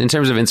 I mean, in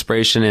terms of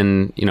inspiration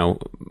and,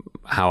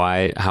 how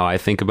I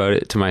think about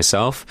it to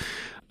myself,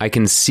 I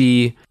can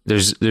see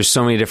there's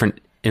so many different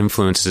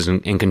influences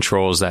and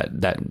controls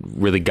that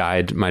really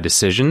guide my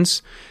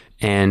decisions.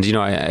 And,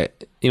 I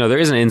there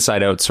is an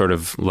inside out sort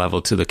of level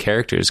to the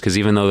characters because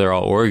even though they're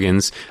all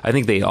organs, I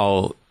think they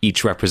all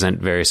each represent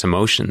various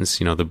emotions.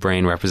 The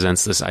brain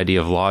represents this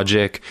idea of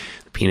logic.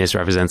 The penis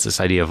represents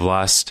this idea of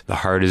lust. The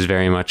heart is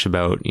very much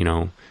about,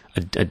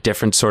 a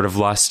different sort of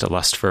lust, a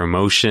lust for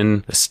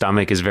emotion. The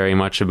stomach is very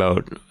much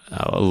about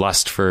a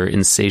lust for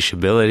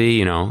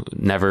insatiability,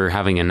 never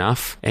having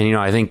enough. And,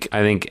 I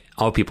think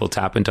all people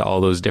tap into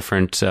all those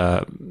different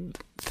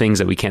things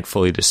that we can't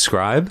fully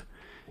describe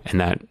and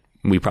that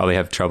we probably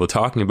have trouble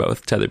talking about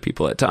to other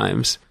people at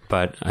times.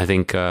 But I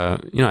think, I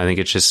think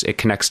it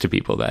connects to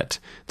people that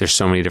there's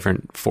so many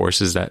different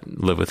forces that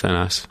live within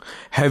us.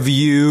 Have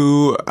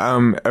you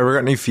ever got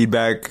any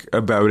feedback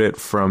about it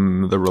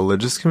from the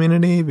religious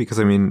community? Because,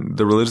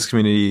 the religious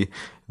community,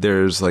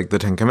 there's like the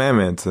Ten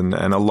Commandments and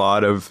a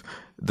lot of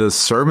the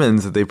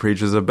sermons that they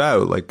preach is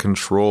about like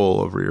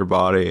control over your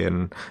body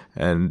and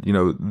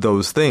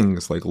those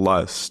things like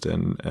lust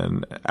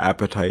and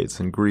appetites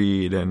and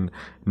greed and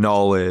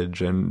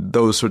knowledge and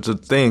those sorts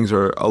of things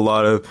are a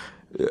lot of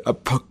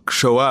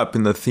show up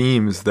in the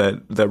themes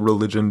that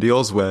religion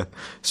deals with.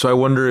 So I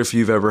wonder if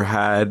you've ever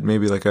had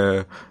maybe like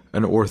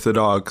an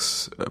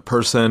Orthodox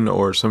person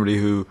or somebody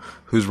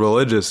who's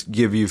religious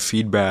give you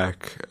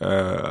feedback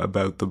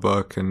about the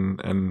book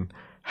and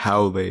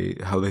how they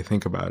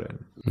think about it.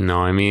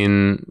 No,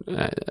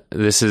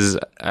 this is,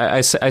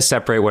 I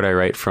separate what I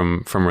write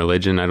from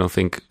religion. I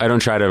don't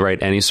try to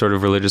write any sort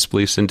of religious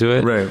beliefs into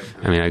it. Right.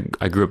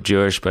 I grew up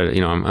Jewish, but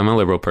I'm a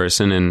liberal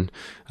person, and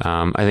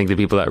I think the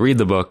people that read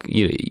the book,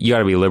 you got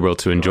to be liberal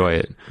to enjoy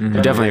it. Mm-hmm.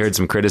 I've definitely heard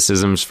some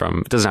criticisms from,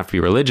 it doesn't have to be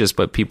religious,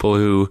 but people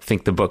who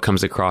think the book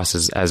comes across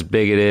as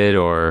bigoted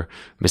or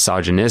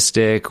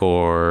misogynistic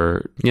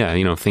or,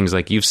 things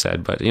like you've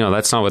said. But,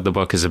 that's not what the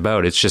book is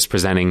about. It's just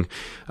presenting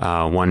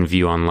one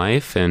view on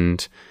life,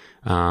 and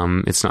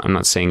I'm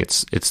not saying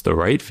it's the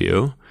right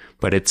view,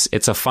 but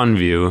it's a fun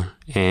view,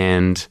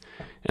 and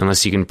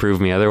unless you can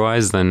prove me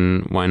otherwise,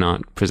 then why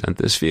not present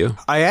this view?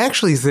 I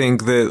actually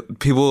think that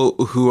people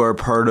who are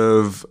part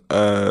of,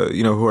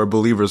 who are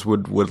believers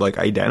would like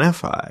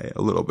identify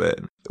a little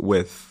bit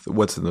with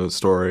what's in the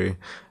story,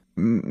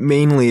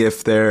 mainly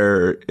if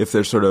they're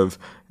sort of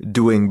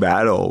doing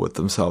battle with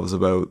themselves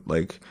about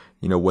like,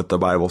 what the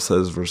Bible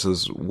says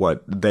versus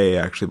what they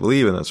actually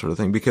believe in, that sort of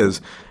thing,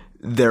 because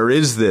there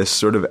is this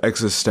sort of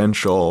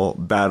existential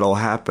battle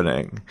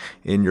happening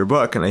in your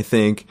book. And I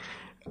think,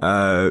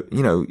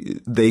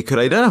 they could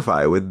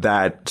identify with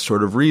that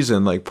sort of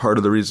reason. Like part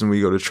of the reason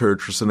we go to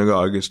church or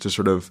synagogue is to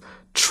sort of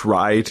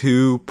try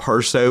to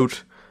parse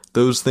out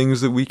those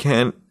things that we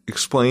can't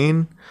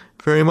explain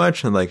very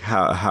much and like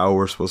how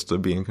we're supposed to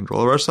be in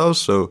control of ourselves.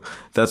 So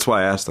that's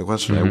why I asked the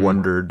question. Mm-hmm. I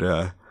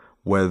wondered,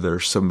 whether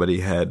somebody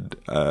had,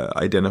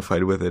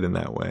 identified with it in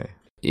that way.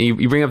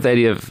 you bring up the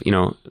idea of,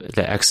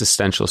 the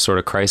existential sort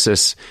of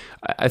crisis.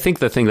 I think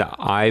the thing that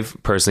I've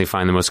personally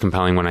find the most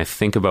compelling when I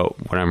think about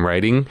what I'm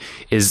writing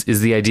is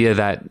the idea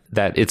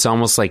that it's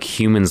almost like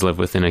humans live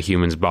within a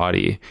human's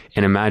body,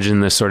 and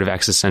imagine the sort of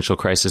existential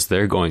crisis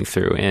they're going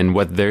through and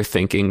what they're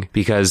thinking.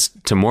 Because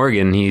to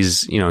Morgan,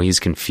 he's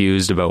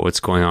confused about what's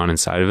going on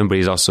inside of him, but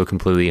he's also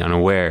completely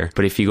unaware.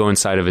 But if you go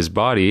inside of his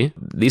body,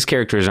 these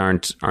characters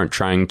aren't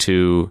trying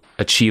to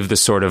achieve the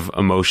sort of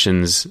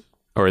emotions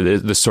or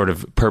the sort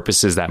of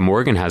purposes that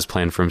Morgan has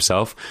planned for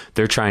himself.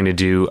 They're trying to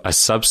do a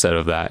subset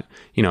of that.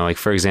 Like,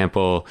 for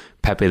example,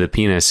 Pepe the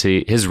Penis,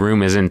 his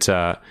room isn't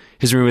a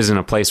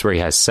place where he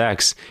has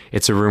sex.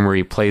 It's a room where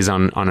he plays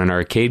on an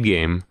arcade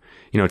game.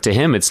 To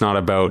him, it's not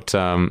about,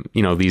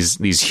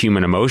 these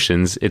human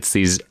emotions. It's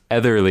these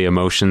otherly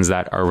emotions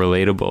that are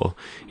relatable.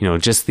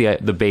 Just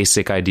the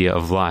basic idea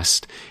of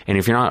lust. And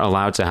if you're not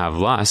allowed to have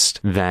lust,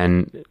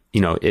 then,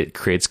 it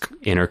creates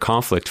inner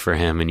conflict for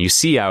him. And you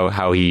see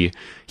how he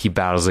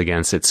battles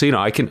against it. So,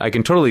 I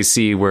can totally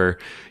see where,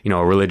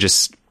 a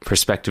religious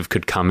perspective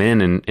could come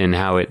in and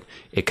how it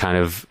kind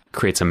of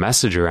creates a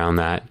message around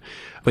that.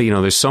 But,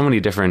 there's so many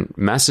different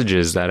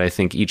messages that I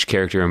think each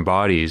character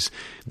embodies.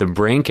 The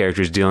Brain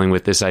character is dealing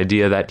with this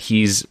idea that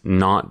he's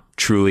not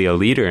truly a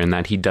leader and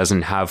that he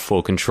doesn't have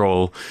full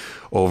control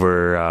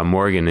over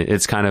Morgan.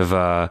 It's kind of,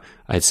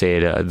 I'd say,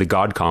 the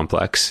God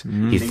complex.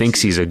 He thinks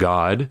he's a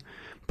god,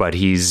 but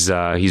he's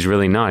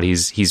really not.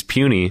 He's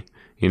puny,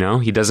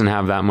 He doesn't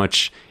have that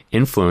much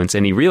influence.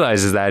 And he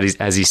realizes that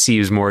as he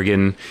sees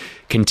Morgan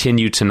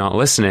continue to not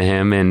listen to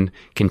him and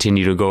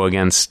continue to go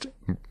against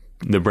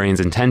the Brain's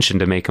intention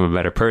to make him a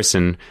better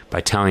person by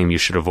telling him you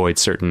should avoid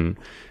certain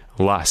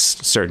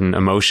lusts, certain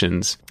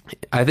emotions.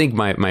 I think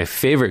my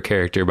favorite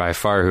character by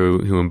far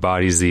who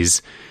embodies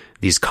these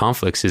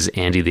conflicts is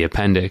Andy the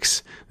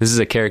Appendix. This is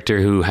a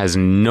character who has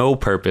no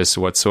purpose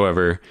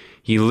whatsoever.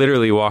 He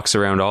literally walks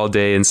around all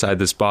day inside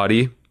this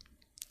body,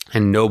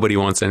 and nobody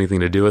wants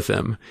anything to do with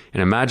him.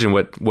 And imagine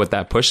what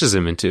that pushes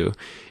him into.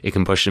 It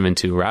can push him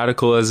into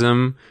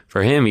radicalism.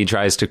 For him, he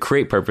tries to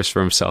create purpose for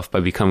himself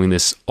by becoming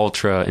this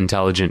ultra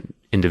intelligent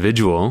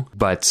individual,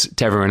 but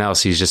to everyone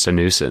else, he's just a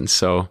nuisance.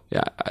 So,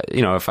 yeah,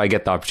 if I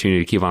get the opportunity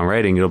to keep on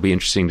writing, it'll be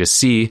interesting to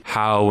see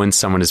how, when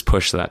someone is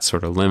pushed to that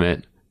sort of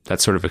limit, that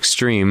sort of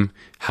extreme,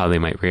 how they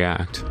might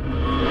react.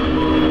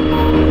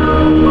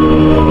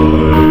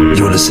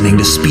 You're listening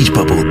to Speech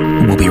Bubble.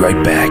 We'll be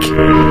right back.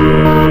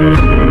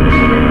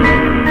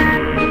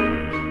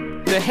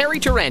 The Hairy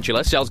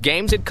Tarantula sells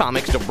games and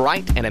comics to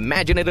bright and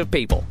imaginative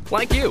people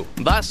like you.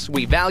 Thus,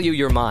 we value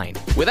your mind.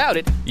 Without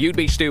it, you'd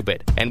be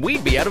stupid, and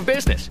we'd be out of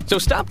business. So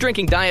stop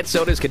drinking diet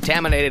sodas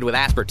contaminated with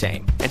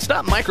aspartame, and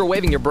stop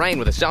microwaving your brain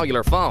with a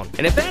cellular phone.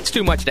 And if that's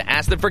too much to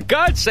ask, then for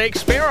God's sake,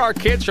 spare our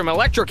kids from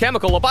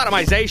electrochemical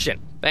lobotomization.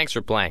 Thanks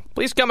for playing.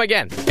 Please come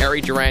again. Hairy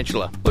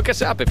Tarantula. Look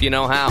us up if you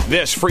know how.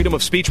 This freedom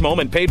of speech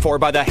moment paid for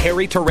by the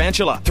Hairy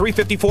Tarantula.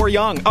 354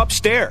 Young,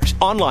 upstairs.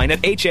 Online at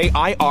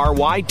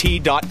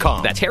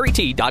HAIRYT.com. That's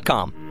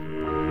HairyT.com.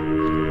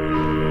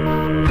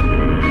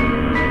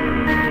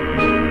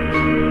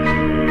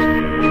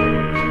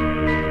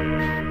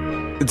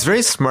 It's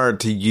very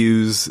smart to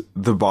use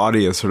the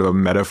body as sort of a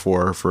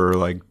metaphor for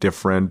like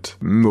different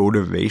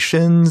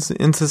motivations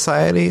in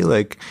society.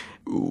 Like,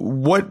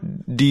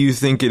 what do you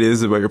think it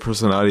is about your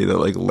personality that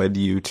like led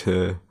you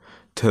to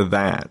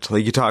that?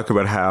 Like, you talk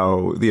about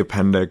how the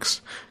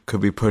appendix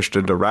could be pushed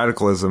into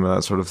radicalism and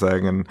that sort of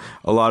thing, and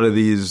a lot of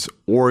these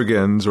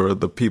organs, or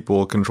the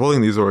people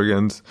controlling these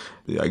organs,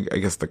 I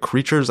guess the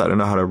creatures, I don't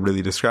know how to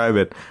really describe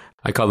it.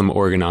 I call them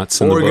organauts.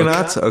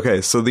 Organauts?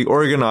 Okay, so the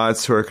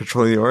organauts who are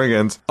controlling the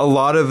organs, a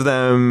lot of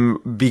them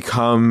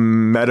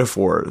become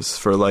metaphors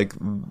for like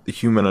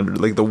human,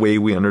 like the way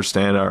we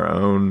understand our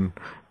own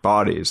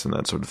bodies and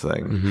that sort of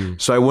thing. Mm-hmm.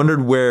 So I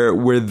wondered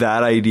where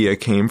that idea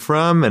came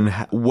from and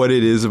what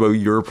it is about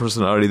your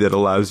personality that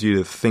allows you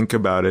to think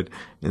about it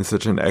in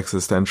such an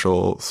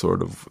existential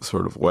sort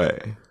of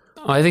way.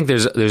 I think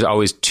there's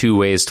always two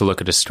ways to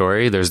look at a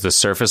story. There's the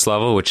surface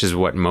level, which is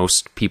what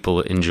most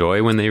people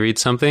enjoy when they read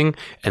something.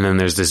 And then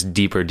there's this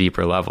deeper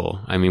level.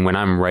 I mean, when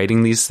I'm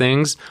writing these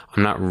things,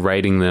 I'm not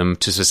writing them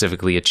to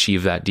specifically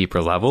achieve that deeper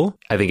level.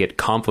 I think it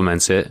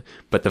complements it.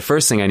 But the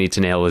first thing I need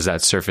to nail is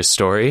that surface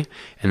story.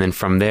 And then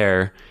from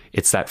there,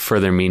 it's that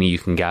further meaning you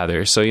can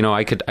gather. So,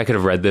 I could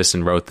have read this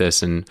and wrote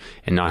this and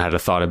not had a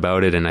thought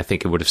about it, and I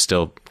think it would have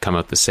still come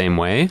out the same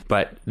way.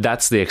 But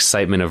that's the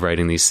excitement of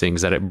writing these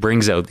things, that it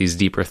brings out these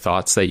deeper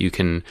thoughts that you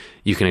can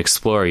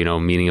explore,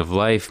 meaning of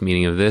life,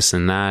 meaning of this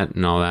and that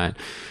and all that.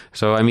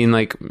 So, I mean,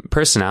 like,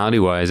 personality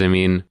wise, I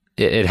mean,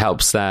 it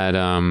helps that,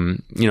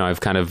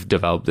 I've kind of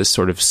developed this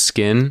sort of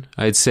skin,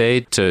 I'd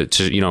say, to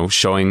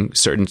showing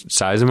certain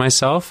sides of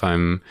myself.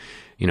 I'm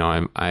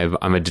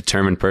a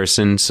determined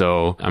person,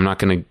 so I'm not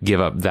going to give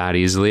up that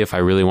easily. If I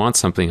really want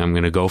something, I'm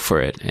going to go for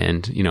it.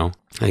 And, I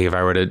think if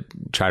I were to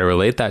try to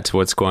relate that to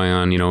what's going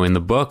on, in the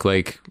book,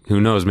 like,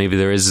 who knows, maybe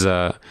there is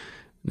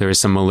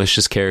some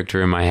malicious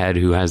character in my head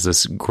who has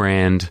this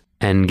grand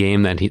end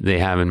game that they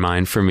have in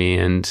mind for me.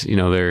 And,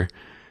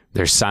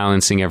 they're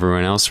silencing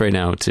everyone else right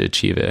now to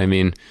achieve it. I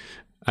mean,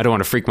 I don't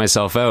want to freak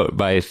myself out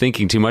by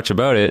thinking too much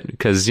about it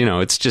because,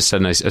 it's just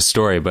a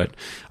story, but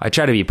I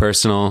try to be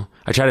personal.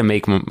 I try to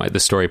make the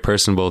story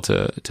personable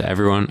to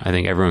everyone. I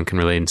think everyone can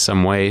relate in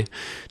some way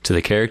to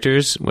the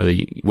characters, whether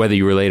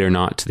you relate or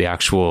not to the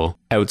actual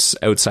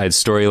outside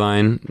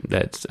storyline.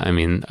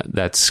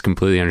 That's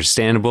completely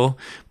understandable.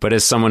 But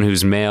as someone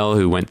who's male,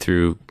 who went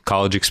through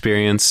college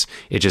experience,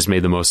 it just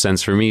made the most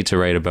sense for me to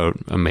write about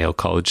a male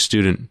college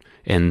student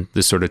and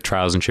the sort of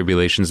trials and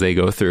tribulations they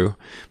go through.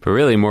 But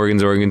really,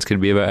 Morgan's Organs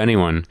could be about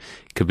anyone.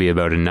 It could be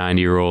about a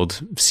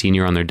 90-year-old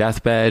senior on their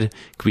deathbed.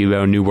 It could be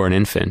about a newborn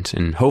infant.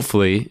 And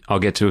hopefully, I'll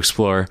get to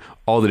explore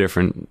all the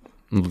different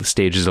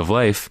stages of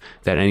life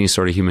that any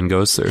sort of human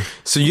goes through.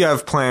 So you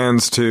have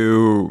plans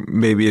to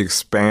maybe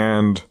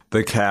expand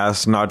the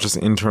cast, not just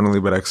internally,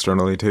 but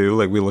externally too?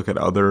 Like we look at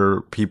other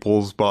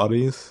people's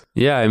bodies?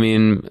 Yeah, I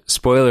mean,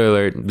 spoiler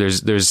alert,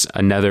 there's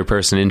another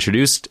person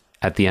introduced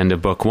at the end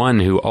of book 1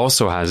 who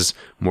also has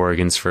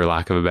Morgan's, for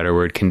lack of a better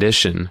word,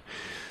 condition.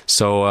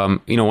 So,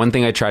 one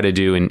thing I try to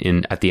do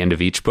in at the end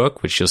of each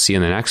book, which you'll see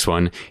in the next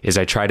one, is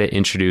I try to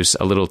introduce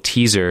a little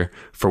teaser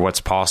for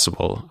what's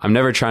possible. I'm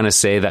never trying to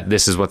say that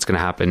this is what's going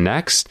to happen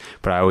next,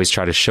 but I always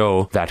try to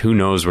show that who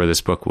knows where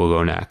this book will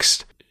go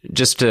next.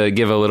 Just to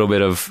give a little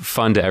bit of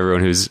fun to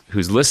everyone who's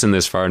listened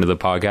this far into the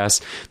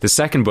podcast, the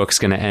second book's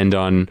going to end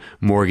on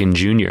Morgan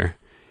Jr.,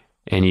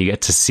 and you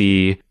get to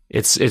see...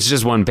 It's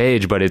just one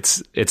page, but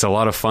it's a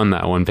lot of fun,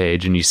 that one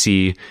page, and you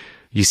see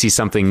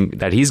something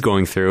that he's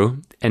going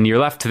through, and you're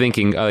left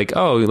thinking like,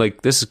 oh,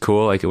 like this is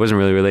cool, like it wasn't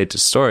really related to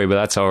story, but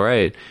that's all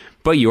right.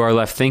 But you are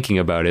left thinking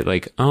about it,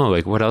 like, oh,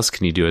 like what else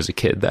can you do as a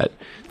kid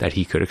that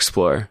he could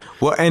explore?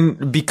 Well,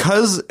 and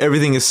because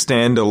everything is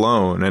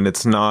standalone and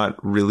it's not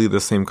really the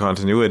same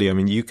continuity, I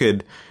mean, you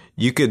could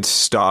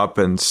stop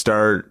and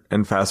start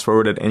and fast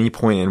forward at any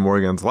point in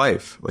Morgan's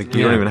life. Like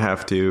you don't even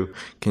have to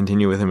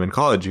continue with him in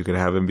college. You could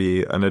have him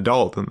be an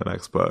adult in the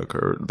next book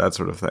or that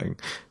sort of thing.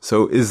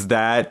 So does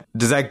that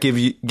give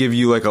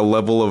you like a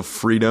level of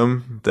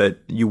freedom that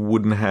you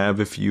wouldn't have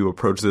if you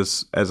approach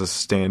this as a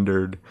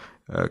standard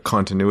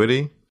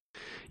continuity?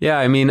 Yeah,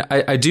 I mean,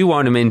 I do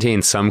want to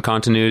maintain some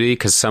continuity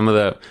because some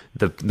of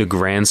the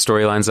grand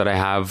storylines that I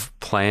have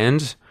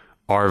planned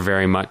are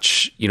very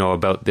much,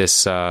 about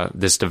this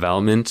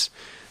development,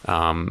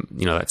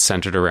 that's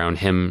centered around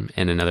him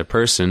and another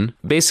person.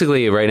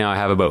 Basically, right now I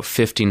have about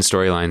 15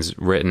 storylines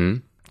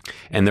written,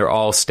 and they're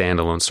all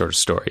standalone sort of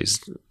stories.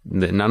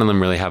 None of them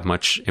really have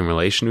much in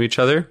relation to each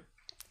other.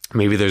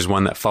 Maybe there's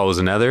one that follows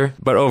another,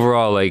 but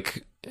overall,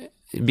 like,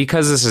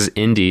 because this is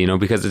indie,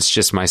 because it's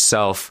just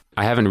myself,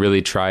 I haven't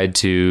really tried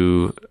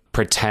to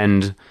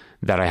pretend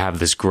that I have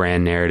this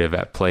grand narrative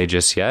at play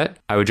just yet.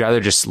 I would rather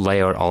just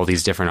lay out all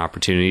these different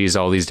opportunities,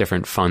 all these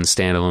different fun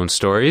standalone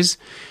stories.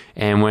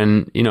 And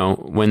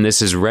when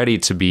this is ready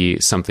to be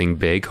something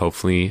big,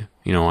 hopefully,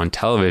 on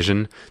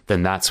television,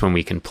 then that's when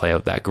we can play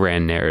out that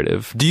grand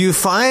narrative. Do you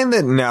find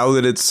that now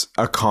that it's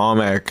a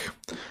comic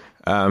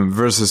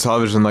versus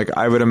television, like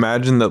I would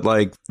imagine that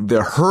like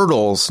the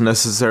hurdles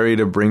necessary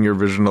to bring your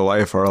vision to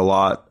life are a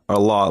lot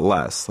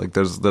less. Like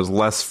there's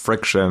less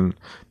friction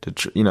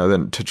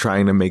than to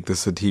trying to make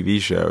this a TV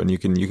show, and you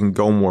can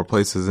go more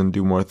places and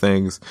do more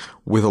things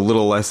with a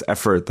little less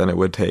effort than it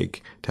would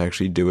take to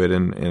actually do it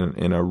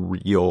in a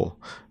real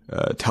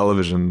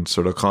television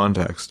sort of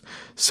context.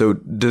 So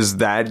does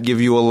that give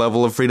you a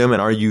level of freedom,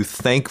 and are you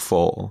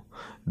thankful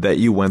that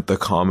you went the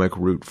comic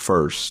route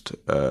first,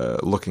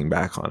 looking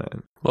back on it?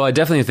 Well, I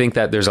definitely think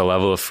that there's a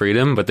level of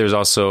freedom, but there's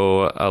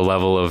also a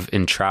level of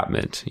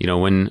entrapment.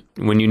 When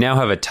you now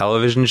have a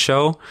television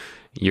show,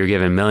 you're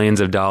given millions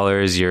of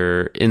dollars,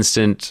 you're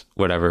instant,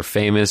 whatever,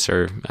 famous,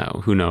 or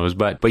who knows,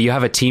 but you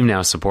have a team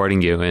now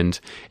supporting you,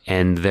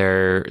 and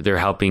they're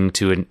helping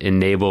to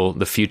enable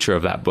the future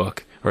of that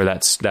book or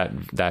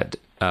that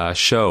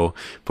show.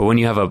 But when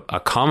you have a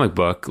comic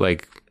book,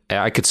 like,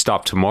 I could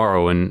stop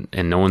tomorrow and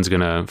no one's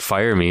going to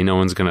fire me. No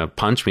one's going to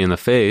punch me in the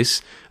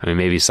face. I mean,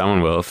 maybe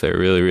someone will if they're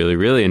really, really,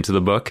 really into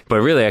the book.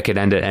 But really, I could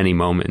end at any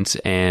moment.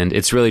 And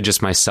it's really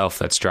just myself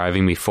that's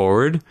driving me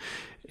forward.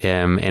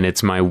 And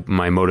it's my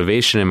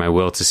motivation and my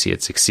will to see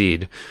it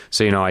succeed.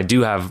 So, I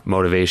do have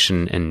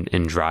motivation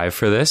and drive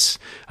for this.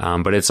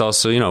 But it's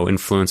also,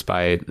 influenced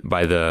by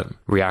the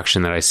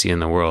reaction that I see in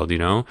the world,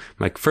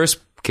 My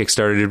first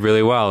Kickstarter did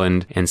really well,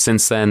 and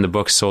since then the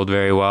book sold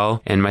very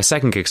well, and my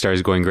second Kickstarter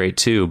is going great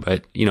too.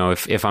 But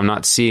if I'm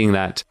not seeing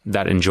that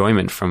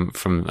enjoyment from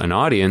an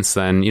audience,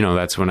 then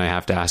that's when I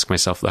have to ask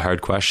myself the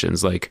hard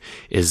questions, like,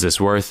 is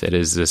this worth it?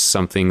 Is this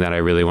something that I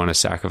really want to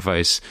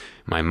sacrifice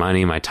my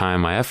money, my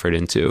time, my effort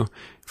into?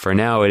 For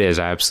now, it is.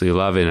 I absolutely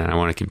love it, and I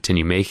want to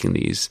continue making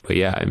these. But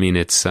yeah, I mean,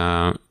 it's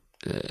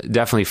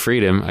definitely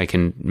freedom. I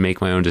can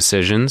make my own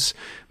decisions,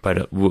 but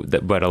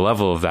a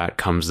level of that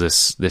comes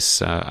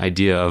this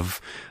idea of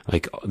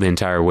like the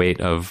entire weight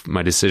of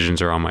my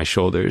decisions are on my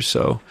shoulders.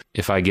 So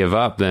if I give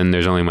up, then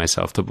there's only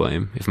myself to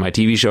blame. If my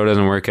TV show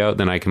doesn't work out,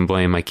 then I can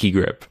blame my key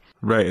grip.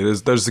 Right.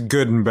 There's the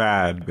good and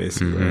bad,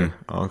 basically.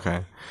 Mm-hmm.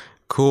 Okay.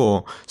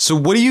 Cool. So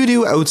what do you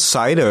do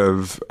outside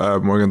of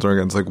Morgan's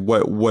Organs? Like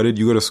what did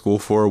you go to school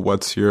for?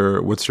 What's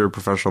your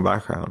professional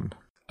background?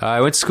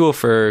 I went to school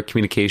for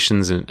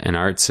communications and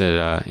arts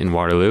in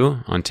Waterloo,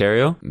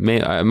 Ontario.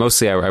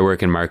 Mostly I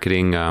work in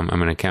marketing.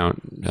 I'm an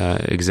account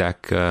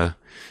exec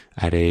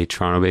at a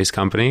Toronto-based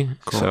company.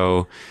 Cool.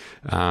 So,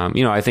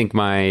 I think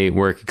my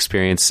work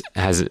experience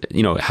has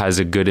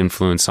a good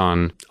influence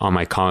on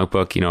my comic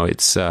book.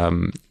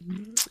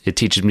 It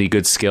teaches me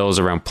good skills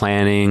around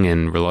planning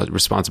and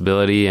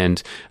responsibility.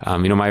 And,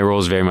 my role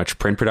is very much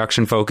print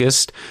production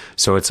focused.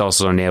 So it's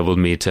also enabled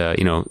me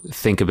to,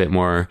 think a bit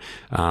more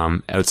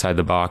outside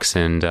the box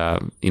and,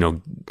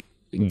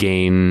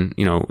 gain,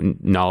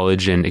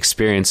 knowledge and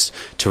experience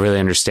to really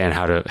understand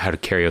how to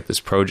carry out this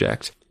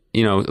project. A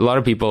lot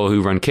of people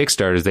who run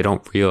Kickstarters, they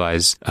don't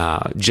realize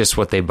just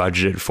what they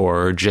budgeted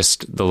for, or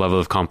just the level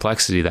of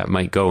complexity that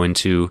might go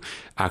into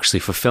actually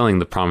fulfilling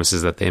the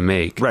promises that they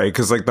make. Right,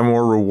 because like the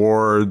more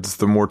rewards,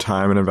 the more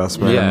time and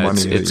investment and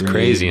money. It's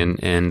crazy, and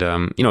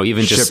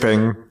even just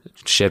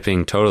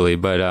shipping totally.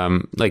 But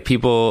like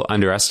people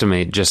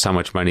underestimate just how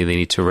much money they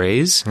need to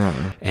raise,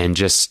 and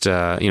just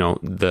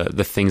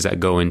the things that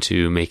go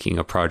into making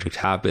a project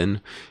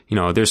happen.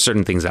 There's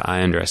certain things that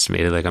I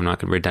underestimated. Like I'm not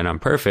going to pretend I'm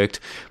perfect,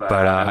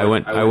 but I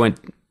went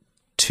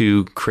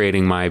to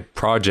creating my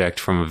project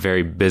from a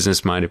very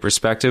business minded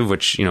perspective,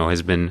 which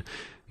has been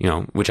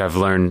which I've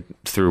learned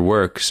through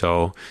work.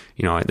 So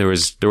there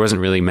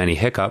wasn't really many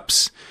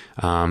hiccups.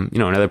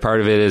 Another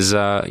part of it is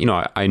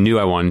I knew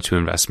I wanted to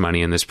invest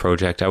money in this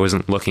project. I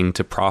wasn't looking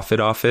to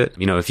profit off it.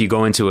 If you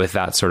go into it with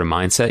that sort of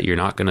mindset, you're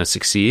not going to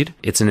succeed.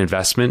 It's an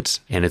investment,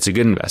 and it's a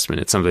good investment.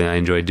 It's something I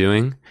enjoy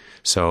doing.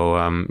 So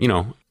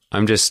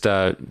I'm just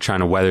trying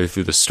to weather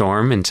through the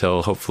storm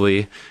until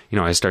hopefully,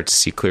 I start to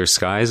see clear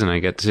skies and I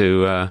get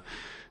to,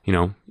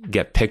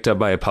 get picked up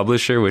by a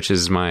publisher, which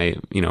is my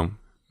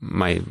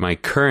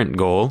current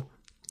goal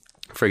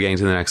for getting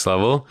to the next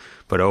level.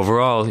 But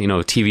overall,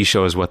 TV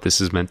show is what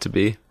this is meant to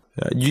be.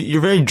 Yeah,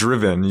 you're very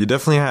driven. You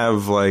definitely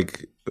have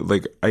like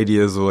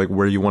ideas of like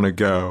where you want to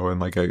go,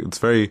 and like it's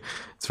very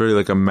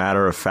like a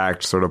matter of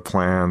fact sort of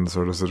plan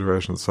sort of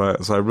situation. So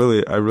I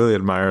really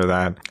admire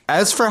that.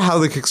 As for how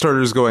the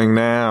Kickstarter is going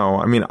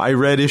now, I mean, I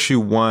read issue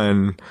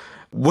 1.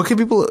 What can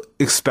people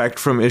expect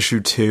from issue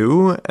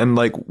 2, and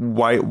like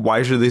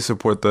why should they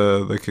support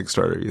the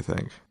Kickstarter, you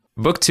think?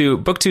 Book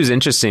two is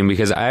interesting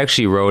because I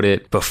actually wrote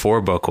it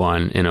before book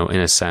 1 in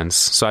a sense.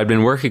 So I'd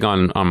been working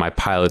on my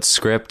pilot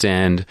script,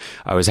 and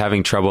I was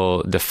having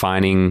trouble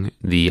defining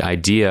the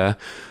idea.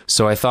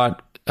 So I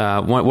thought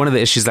one of the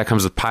issues that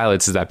comes with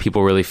pilots is that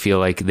people really feel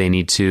like they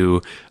need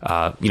to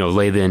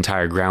lay the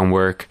entire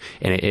groundwork,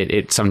 and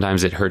it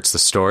sometimes it hurts the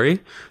story.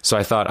 So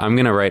I thought I'm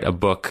going to write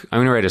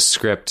a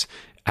script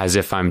as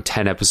if I'm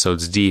 10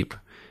 episodes deep,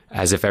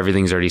 as if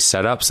everything's already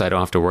set up, so I don't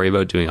have to worry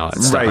about doing all that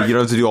stuff. Right, you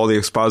don't have to do all the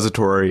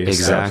expository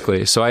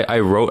exactly. stuff. So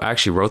I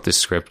actually wrote this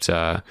script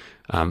while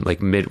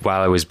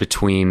I was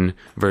between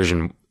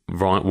version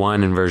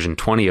 1 and version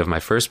 20 of my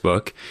first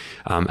book,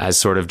 as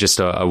sort of just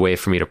a way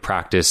for me to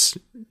practice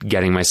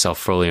getting myself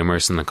fully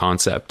immersed in the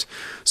concept.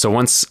 So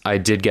once I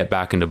did get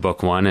back into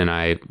book 1 and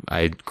I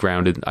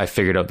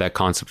figured out that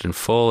concept in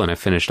full and I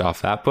finished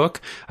off that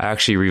book, I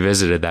actually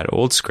revisited that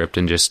old script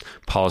and just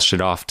polished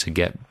it off to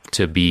get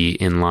to be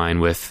in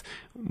line with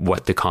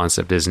what the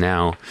concept is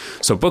now.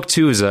 So book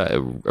 2 is a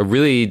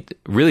really,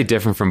 really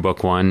different from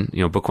book 1.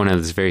 Book 1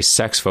 has this very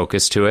sex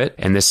focus to it.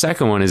 And the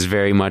second one is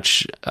very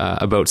much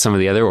about some of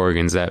the other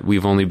organs that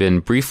we've only been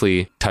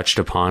briefly touched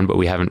upon, but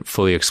we haven't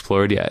fully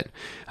explored yet.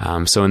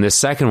 So in this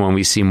second one,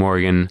 we see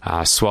Morgan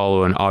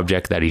swallow an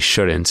object that he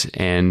shouldn't.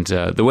 And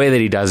the way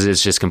that he does it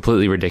is just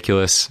completely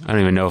ridiculous. I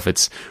don't even know if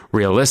it's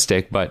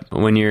realistic, but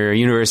when you're a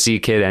university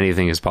kid,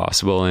 anything is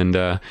possible.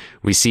 And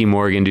we see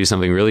Morgan do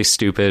something really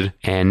stupid,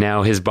 and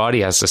now his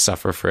body has to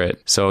suffer for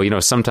it. So,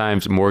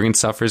 sometimes Morgan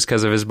suffers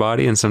because of his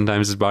body, and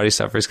sometimes his body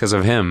suffers because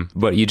of him.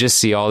 But you just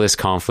see all this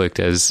conflict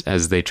as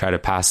they try to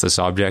pass this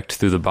object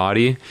through the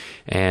body.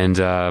 And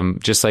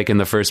just like in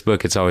the first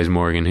book, it's always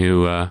Morgan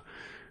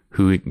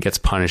who gets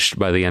punished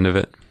by the end of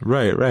it.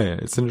 Right.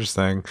 It's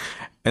interesting.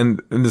 And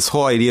this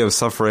whole idea of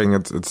suffering,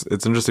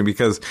 it's interesting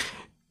because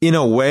in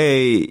a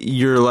way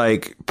you're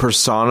like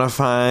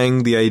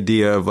personifying the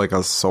idea of like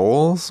a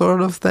soul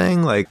sort of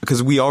thing. Like,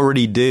 because we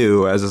already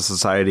do as a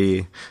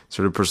society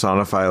sort of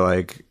personify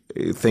like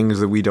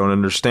things that we don't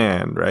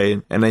understand, right?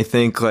 And I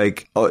think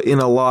like in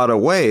a lot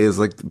of ways,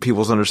 like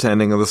people's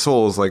understanding of the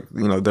soul is like,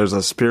 there's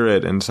a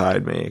spirit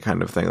inside me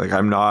kind of thing. Like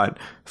I'm not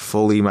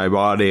fully my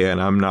body,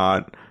 and I'm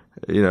not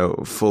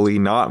fully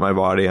not my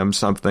body. I'm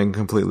something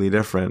completely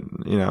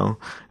different,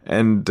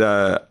 and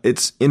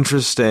it's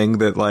interesting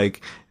that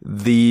like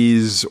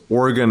these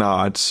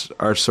organauts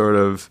are sort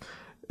of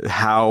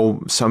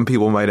how some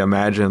people might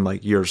imagine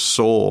like your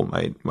soul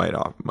might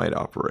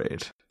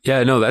operate.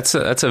 Yeah, no, that's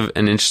an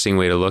interesting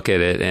way to look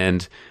at it.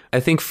 And I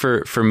think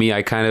for me,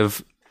 I kind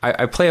of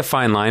I play a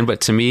fine line,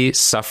 but to me,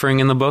 suffering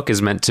in the book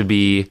is meant to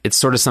be, it's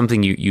sort of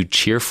something you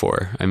cheer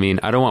for. I mean,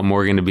 I don't want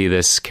Morgan to be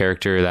this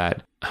character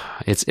that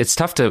it's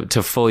tough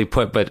to fully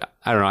put, but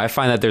I don't know. I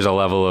find that there's a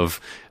level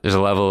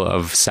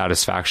of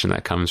satisfaction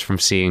that comes from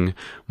seeing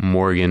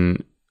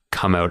Morgan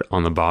come out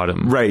on the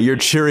bottom. Right. You're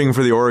cheering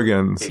for the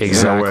organs.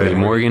 Exactly.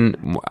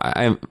 Morgan,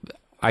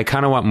 I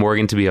kind of want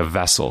Morgan to be a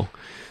vessel.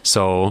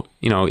 So,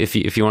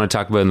 if you want to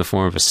talk about it in the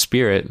form of a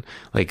spirit,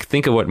 like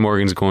think of what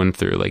Morgan's going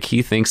through. Like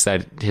he thinks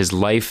that his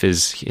life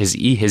is, his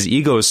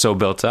ego is so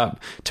built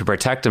up to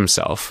protect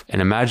himself. And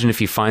imagine if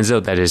he finds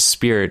out that his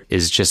spirit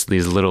is just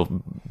these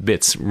little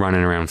bits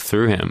running around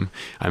through him.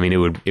 I mean,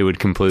 it would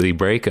completely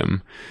break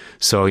him.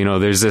 So,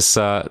 there's this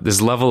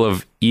level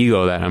of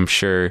ego that I'm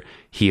sure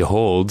he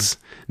holds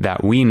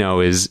that we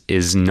know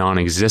is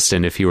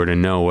non-existent if he were to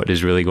know what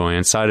is really going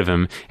inside of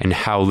him and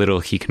how little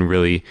he can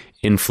really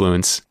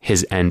influence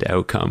his end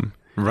outcome.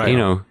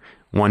 Right.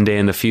 One day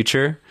in the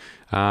future,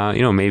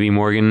 maybe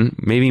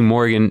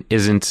Morgan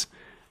isn't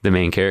the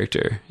main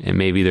character, and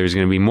maybe there's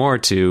going to be more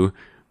to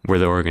where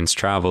the organs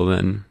travel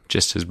than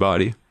just his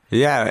body.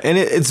 Yeah. And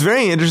it's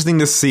very interesting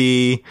to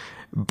see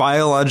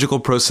biological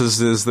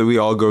processes that we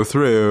all go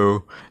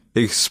through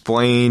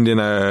explained in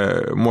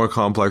a more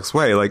complex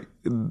way. Like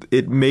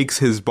it makes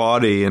his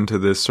body into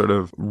this sort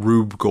of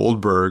Rube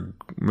Goldberg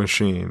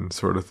machine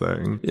sort of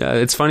thing. Yeah,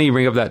 it's funny you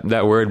bring up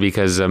that word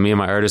because me and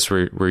my artists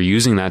were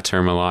using that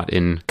term a lot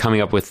in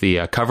coming up with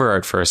the cover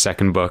art for our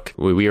second book.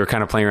 We were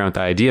kind of playing around with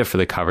the idea for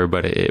the cover,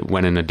 but it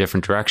went in a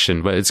different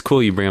direction. But it's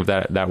cool you bring up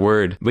that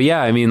word. But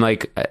yeah, I mean,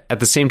 like at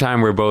the same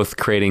time, we're both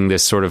creating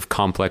this sort of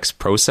complex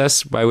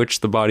process by which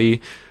the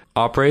body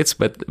operates,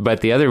 but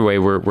the other way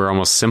we're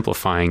almost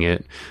simplifying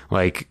it.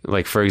 Like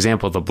for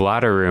example, the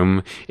bladder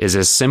room is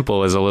as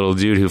simple as a little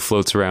dude who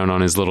floats around on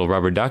his little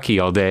rubber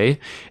ducky all day,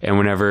 and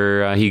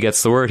whenever he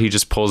gets the word, he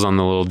just pulls on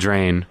the little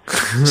drain.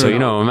 So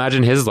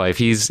imagine his life.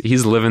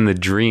 He's living the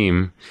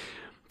dream,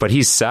 but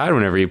he's sad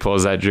whenever he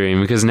pulls that dream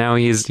because now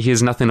he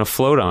has nothing to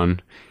float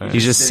on.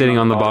 He's just sitting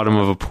on the bottom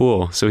of a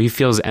pool, so he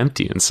feels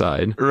empty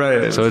inside.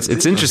 Right. So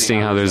it's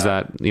interesting how there's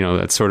that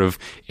that sort of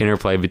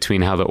interplay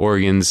between how the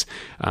organs,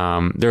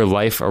 their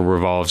life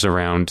revolves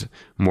around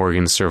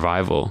Morgan's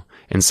survival,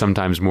 and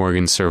sometimes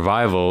Morgan's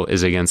survival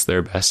is against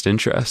their best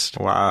interest.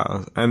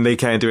 Wow, and they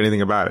can't do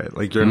anything about it.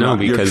 Like you're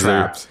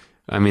trapped.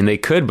 They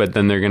could, but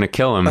then they're going to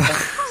kill him.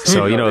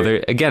 So,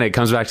 again, it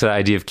comes back to the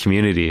idea of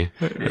community.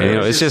 And,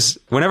 it's just,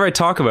 whenever I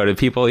talk about it,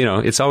 people,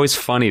 it's always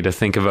funny to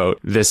think about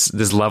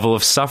this level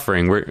of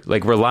suffering.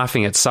 We're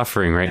laughing at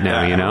suffering right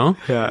now,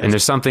 Yeah. And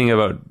there's something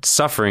about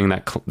suffering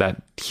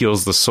that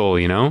heals the soul,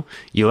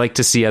 You like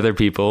to see other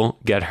people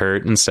get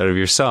hurt instead of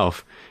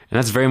yourself. And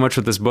that's very much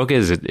what this book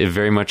is. It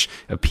very much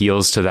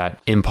appeals to that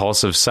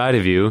impulsive side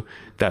of you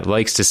that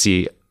likes to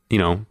see,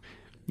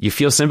 you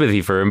feel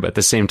sympathy for him, but at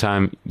the same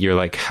time, you're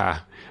like,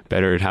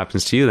 better it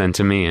happens to you than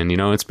to me. And,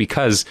 it's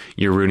because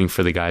you're rooting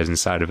for the guys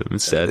inside of him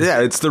instead. Yeah,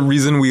 it's the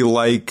reason we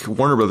like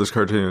Warner Brothers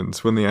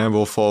cartoons, when the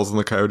anvil falls on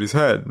the coyote's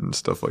head and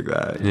stuff like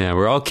that. Yeah,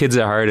 we're all kids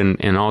at heart,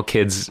 and all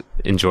kids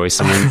enjoy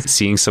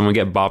seeing someone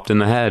get bopped in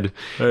the head.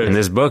 Right. And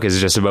this book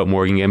is just about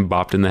Morgan getting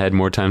bopped in the head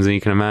more times than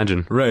you can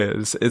imagine. Right.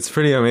 It's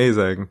pretty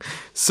amazing.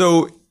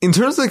 So in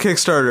terms of the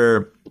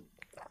Kickstarter,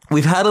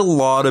 we've had a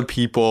lot of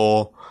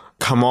people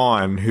come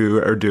on who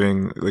are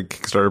doing like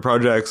Kickstarter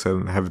projects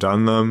and have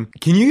done them.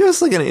 Can you give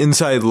us like an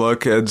inside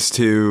look as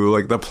to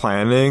like the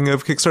planning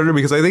of Kickstarter?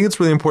 Because I think it's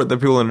really important that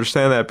people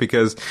understand that,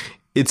 because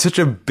it's such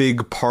a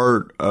big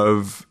part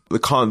of the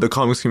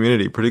comics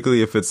community,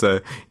 particularly if it's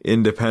a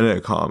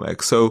independent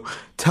comic. So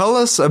tell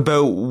us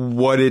about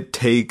what it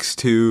takes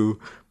to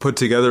put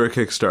together a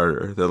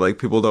Kickstarter that like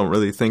people don't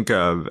really think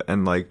of,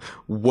 and like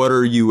what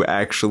are you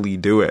actually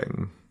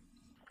doing?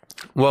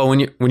 Well,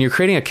 when you're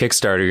creating a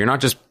Kickstarter, you're not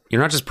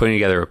just putting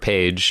together a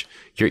page.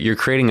 You're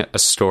creating a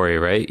story,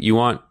 right? You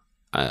want.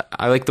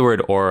 I like the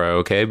word aura,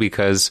 okay,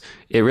 because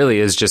it really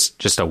is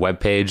just a web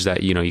page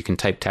that you can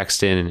type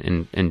text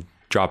in and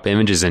drop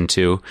images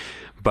into.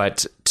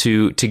 But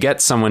to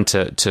get someone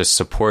to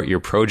support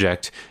your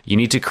project, you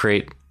need to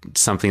create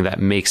something that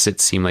makes it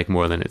seem like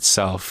more than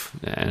itself.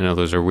 I know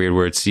those are weird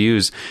words to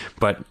use,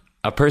 but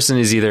a person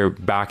is either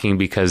backing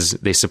because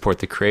they support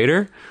the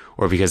creator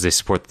or because they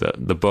support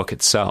the book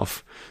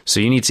itself. So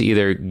you need to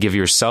either give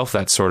yourself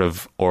that sort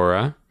of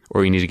aura,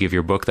 or you need to give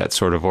your book that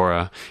sort of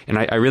aura. And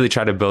I really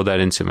try to build that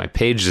into my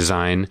page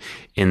design,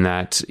 in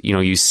that,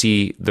 you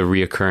see the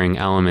reoccurring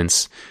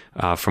elements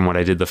from what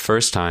I did the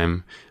first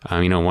time.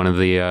 One of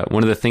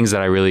the things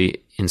that I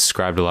really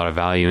inscribed a lot of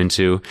value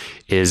into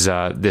is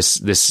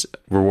this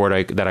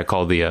reward that I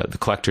call the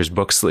collector's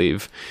book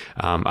sleeve.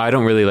 I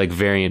don't really like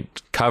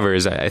variant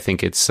covers. I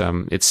think it's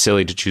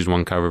silly to choose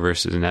one cover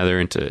versus another,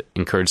 and to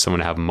encourage someone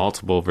to have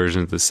multiple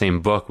versions of the same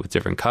book with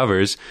different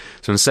covers.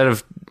 So instead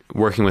of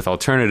working with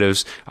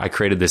alternatives, I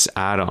created this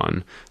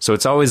add-on. So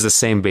it's always the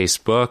same base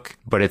book,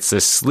 but it's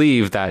this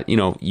sleeve that,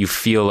 you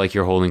feel like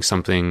you're holding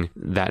something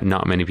that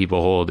not many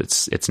people hold.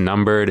 It's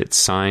numbered, it's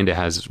signed, it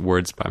has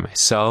words by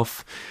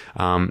myself.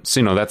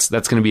 So that's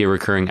going to be a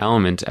recurring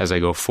element as I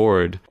go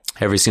forward.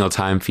 every single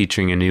time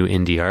featuring a new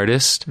indie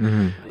artist.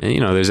 And,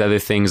 there's other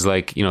things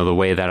like, the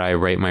way that I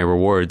write my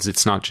rewards.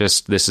 It's not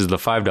just, this is the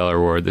 $5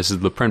 reward, this is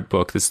the print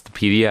book, this is the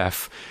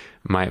PDF.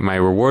 My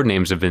reward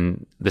names have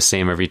been the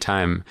same every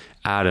time.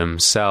 Atom,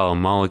 cell,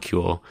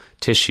 molecule,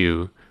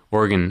 tissue,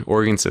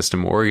 organ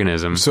system,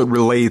 organism. So it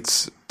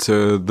relates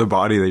to the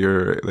body that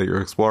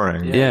you're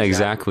exploring. Yeah,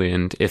 exactly.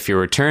 And if you're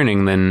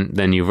returning,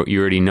 then you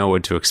already know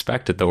what to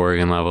expect at the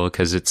organ level,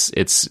 because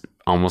it's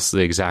almost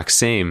the exact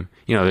same.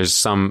 There's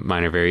some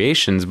minor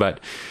variations, but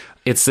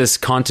it's this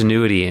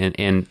continuity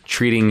and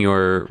treating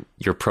your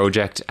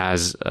project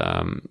as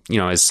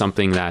as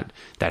something that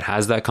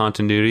has that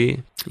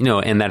continuity,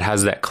 and that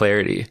has that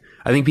clarity.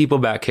 I think people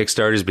back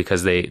Kickstarters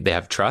because they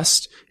have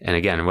trust, and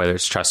again, whether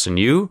it's trust in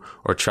you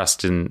or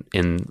trust in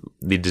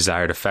the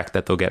desired effect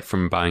that they'll get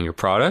from buying your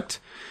product.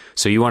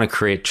 So you want to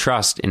create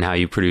trust in how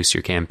you produce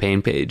your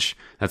campaign page.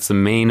 That's the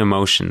main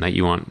emotion that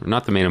you want.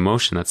 Not the main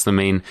emotion. That's the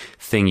main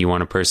thing you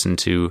want a person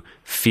to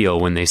feel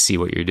when they see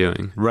what you're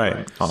doing.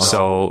 Right.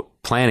 So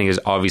planning is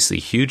obviously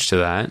huge to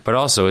that, but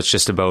also it's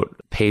just about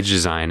page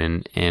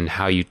design and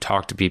how you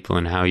talk to people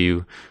and how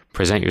you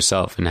present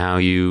yourself and how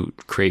you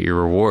create your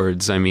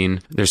rewards. I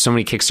mean, there's so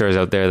many Kickstarters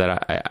out there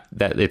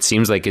that it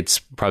seems like it's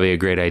probably a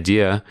great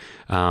idea,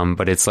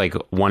 but it's like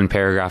one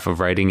paragraph of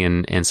writing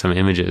and some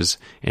images,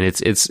 and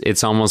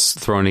it's almost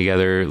thrown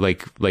together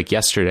like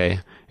yesterday.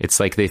 It's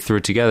like they threw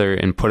it together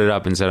and put it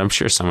up and said, I'm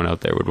sure someone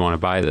out there would want to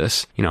buy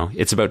this.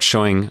 It's about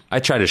showing. I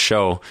try to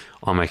show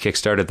on my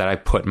Kickstarter that I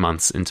put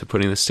months into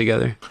putting this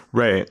together.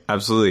 Right.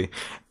 Absolutely.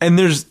 And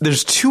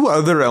there's two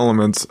other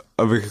elements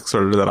of a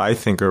Kickstarter that I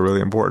think are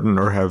really important,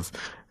 or have,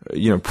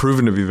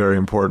 proven to be very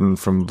important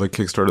from the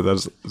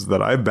Kickstarter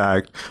that I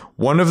backed.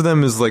 One of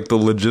them is like the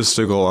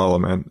logistical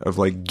element of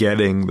like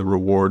getting the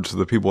rewards to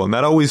the people. And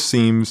that always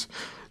seems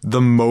the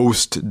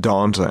most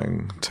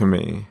daunting to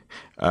me.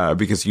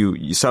 Because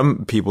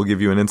some people give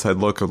you an inside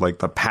look of like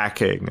the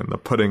packing and the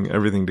putting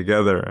everything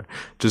together,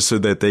 just so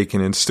that they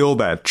can instill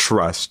that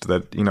trust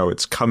that,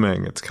 it's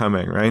coming,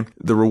 right?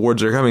 The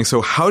rewards are coming.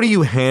 So how do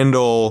you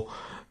handle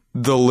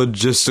the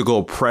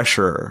logistical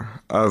pressure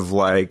of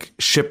like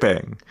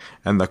shipping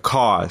and the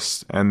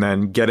cost, and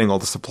then getting all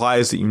the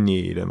supplies that you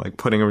need and like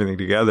putting everything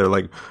together?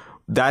 Like,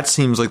 that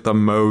seems like the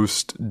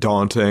most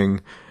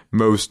daunting,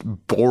 most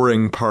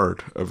boring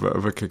part of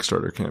a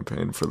Kickstarter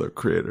campaign for the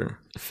creator.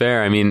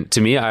 Fair. I mean, to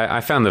me,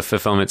 I found the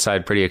fulfillment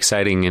side pretty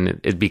exciting, and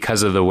it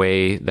because of the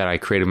way that I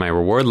created my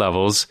reward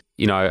levels.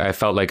 I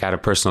felt like I had a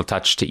personal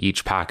touch to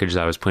each package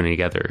that I was putting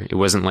together. It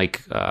wasn't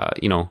like,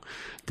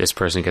 this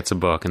person gets a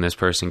book and this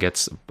person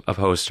gets a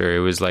poster. It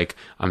was like,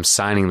 I'm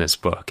signing this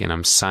book and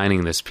I'm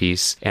signing this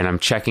piece and I'm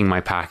checking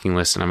my packing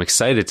list, and I'm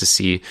excited to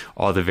see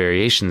all the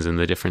variations in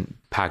the different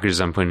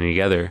packages I'm putting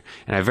together.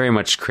 And I very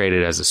much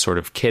created as a sort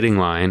of kidding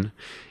line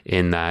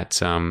in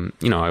that,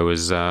 I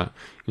was,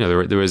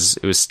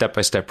 it was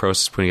step-by-step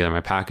process putting together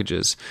my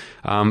packages.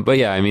 But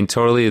yeah, I mean,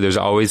 totally, there's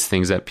always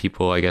things that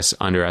people, I guess,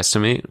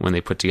 underestimate when they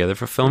put together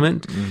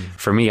fulfillment.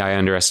 For me, I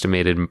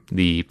underestimated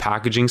the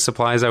packaging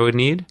supplies I would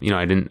need.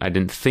 I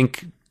didn't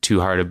think too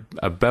hard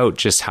about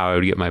just how I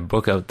would get my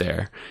book out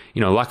there.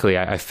 Luckily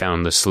I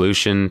found the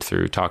solution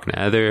through talking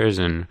to others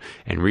and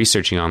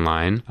researching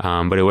online.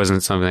 But it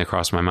wasn't something that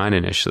crossed my mind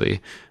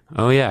initially.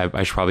 Oh yeah,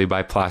 I should probably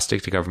buy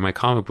plastic to cover my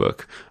comic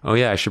book. Oh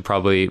yeah, I should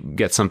probably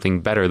get something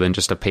better than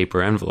just a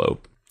paper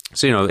envelope.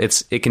 So,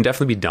 it can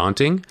definitely be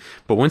daunting,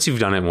 but once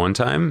you've done it one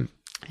time,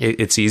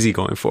 it's easy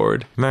going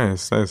forward.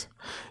 Nice.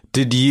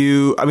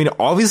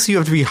 Obviously you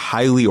have to be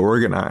highly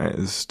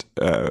organized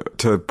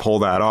to pull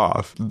that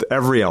off.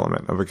 Every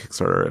element of a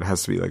Kickstarter, it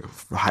has to be like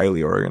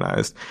highly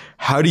organized.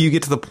 How do you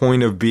get to the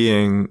point of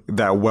being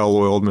that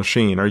well-oiled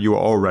machine? Are you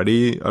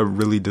already a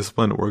really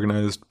disciplined,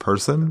 organized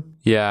person?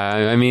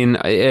 Yeah, I mean,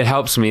 it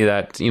helps me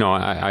that,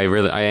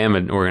 I am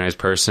an organized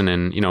person,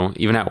 and,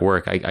 even at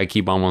work, I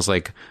keep almost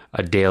like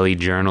a daily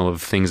journal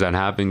of things that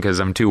happen, because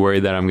I'm too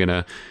worried that I'm going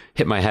to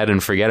hit my head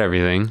and forget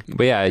everything.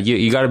 But yeah,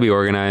 you got to be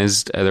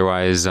organized.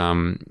 Otherwise,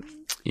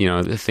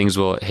 things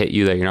will hit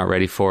you that you're not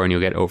ready for, and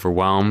you'll get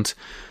overwhelmed.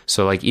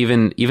 So like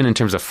even in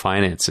terms of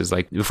finances,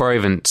 like before I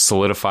even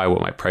solidify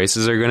what my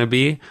prices are going to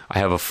be, I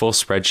have a full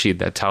spreadsheet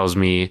that tells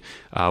me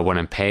what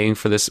I'm paying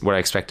for this, what I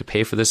expect to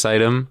pay for this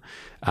item,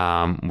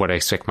 what I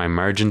expect my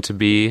margin to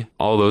be,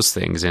 all those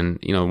things. And,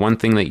 one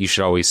thing that you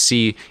should always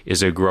see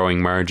is a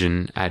growing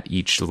margin at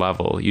each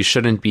level. You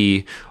shouldn't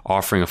be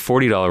offering a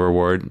 $40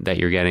 reward that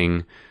you're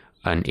getting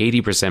an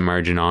 80%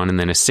 margin on, and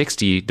then a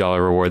 $60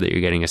 reward that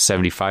you're getting a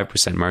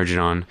 75% margin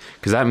on,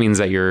 because that means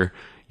that you're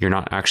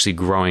not actually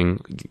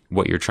growing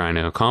what you're trying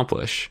to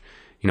accomplish.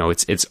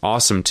 It's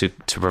awesome to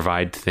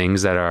provide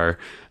things that are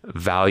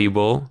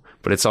valuable,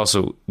 but it's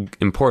also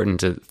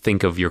important to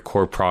think of your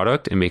core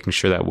product and making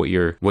sure that what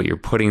you're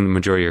putting the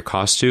majority of your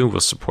cost to will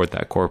support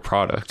that core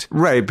product.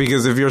 Right,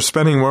 because if you're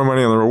spending more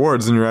money on the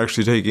rewards than you're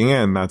actually taking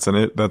in, that's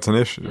an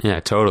issue. Yeah,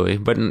 totally.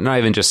 But not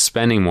even just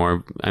spending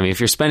more. I mean, if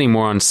you're spending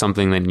more on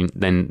something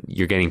than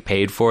you're getting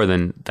paid for,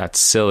 then that's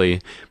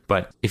silly.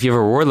 But if you have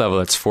a reward level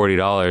that's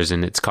 $40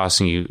 and it's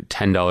costing you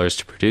 $10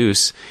 to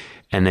produce,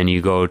 and then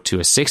you go to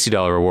a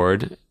 $60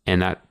 reward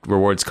and that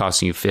reward's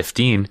costing you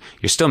 15,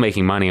 you're still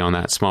making money on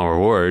that small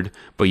reward,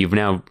 but you've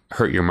now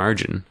hurt your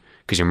margin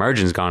because your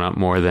margin's gone up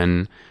more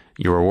than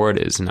your reward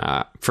is. And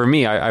for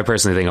me, I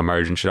personally think a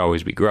margin should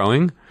always be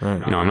growing.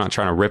 Right. I'm not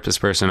trying to rip this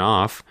person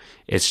off.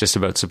 It's just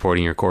about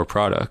supporting your core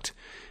product.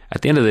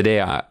 At the end of the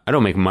day, I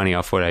don't make money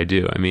off what I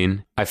do. I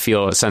mean, I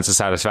feel a sense of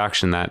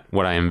satisfaction that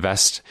what I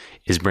invest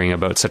is bringing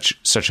about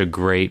such a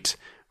great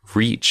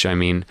reach. I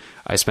mean,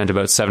 I spent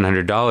about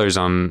 $700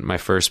 on my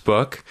first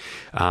book,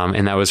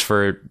 and that was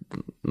for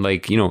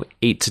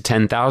 $8,000 to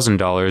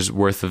 $10,000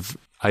 worth of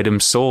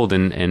items sold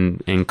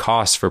and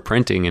costs for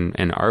printing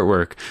and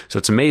artwork. So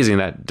it's amazing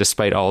that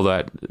despite all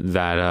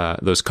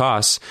those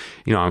costs,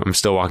 I'm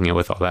still walking out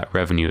with all that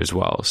revenue as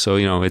well. So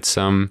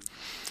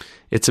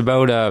it's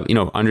about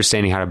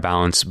understanding how to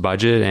balance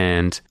budget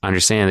and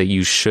understand that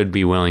you should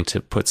be willing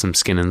to put some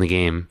skin in the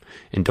game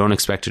and don't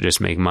expect to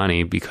just make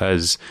money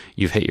because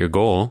you've hit your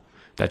goal.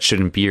 That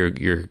shouldn't be your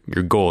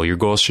goal. Your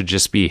goal should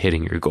just be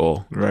hitting your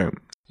goal. Right.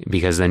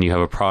 Because then you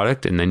have a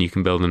product and then you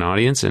can build an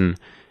audience, and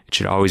it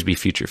should always be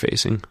future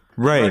facing.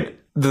 Right.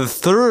 The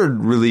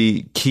third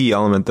really key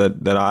element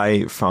that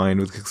I find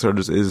with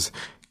Kickstarters is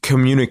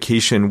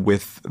communication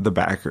with the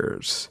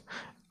backers.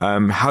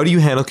 How do you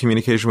handle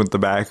communication with the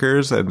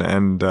backers,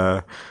 and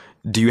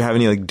do you have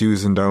any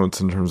do's and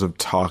don'ts in terms of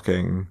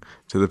talking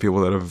to the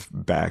people that have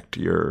backed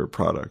your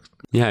product?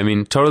 Yeah, I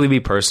mean, totally be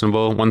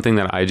personable. One thing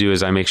that I do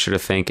is I make sure to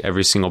thank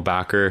every single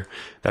backer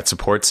that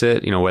supports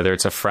it, whether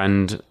it's a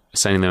friend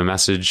sending them a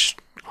message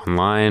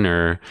online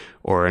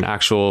or an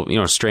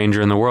actual,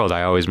 stranger in the world.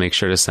 I always make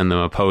sure to send them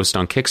a post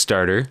on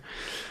Kickstarter.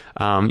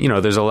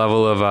 There's a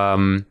level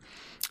of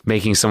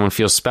making someone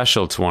feel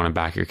special to want to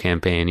back your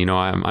campaign.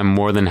 I'm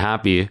more than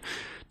happy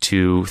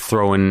to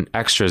throw in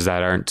extras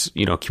that aren't,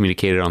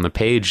 communicated on the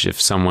page. If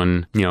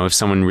someone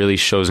really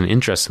shows an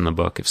interest in the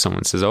book, if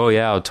someone says, oh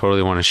yeah, I'll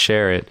totally want to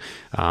share it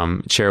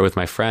with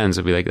my friends,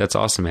 I'll be like, that's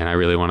awesome, man. I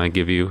really want to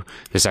give you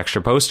this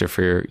extra poster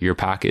for your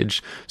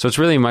package. So it's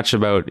really much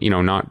about,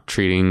 not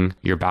treating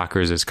your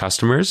backers as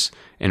customers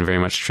and very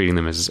much treating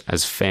them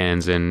as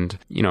fans and,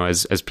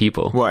 as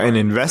people. Well, and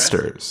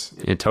investors.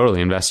 Yeah, totally.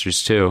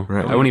 Investors too.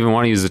 Right. I wouldn't even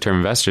want to use the term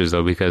investors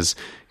though, because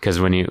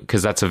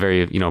that's a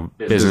very,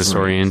 business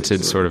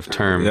oriented sort of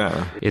term.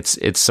 Yeah.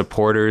 It's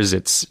supporters,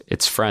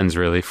 it's friends,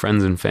 really,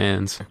 friends and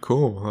fans.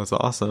 Cool. That's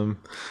awesome.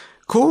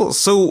 Cool.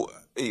 So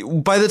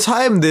by the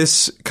time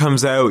this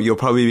comes out, you'll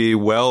probably be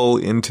well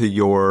into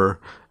your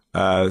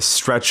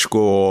stretch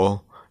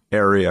goal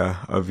area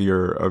of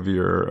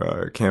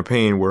your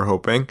campaign, we're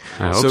hoping.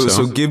 I hope so.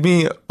 So give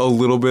me a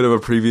little bit of a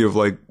preview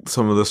of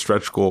some of the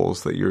stretch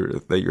goals that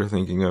you're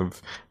thinking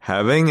of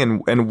having,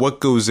 and what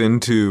goes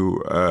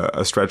into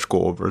a stretch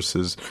goal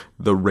versus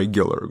the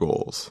regular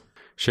goals.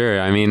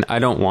 Sure. I mean, I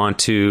don't want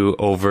to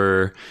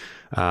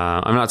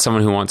I'm not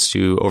someone who wants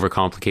to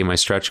overcomplicate my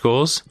stretch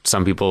goals.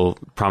 Some people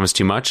promise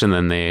too much and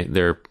then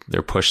they're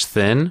pushed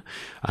thin.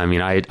 I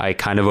mean, I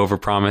kind of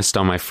overpromised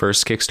on my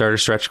first Kickstarter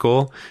stretch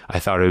goal. I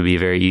thought it would be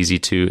very easy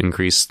to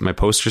increase my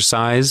poster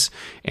size,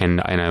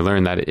 and I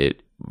learned that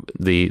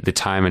the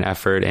time and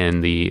effort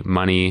and the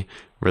money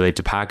related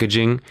to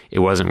packaging, it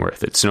wasn't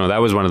worth it. So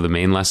that was one of the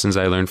main lessons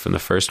I learned from the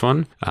first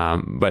one.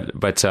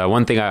 But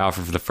one thing I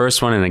offer for the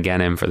first one, and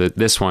again, and for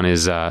this one,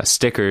 is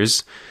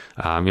stickers.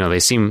 They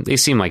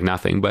seem like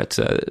nothing, but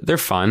they're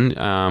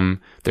fun.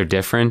 They're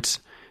different,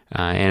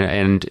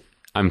 and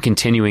I'm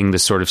continuing the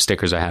sort of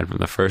stickers I had from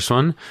the first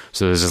one.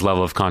 So there's this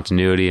level of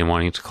continuity and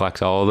wanting to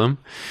collect all of them.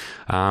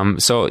 I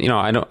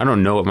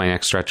don't know what my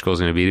next stretch goal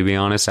is going to be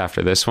honest,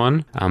 after this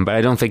one. But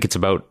I don't think it's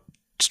about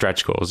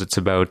stretch goals. It's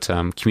about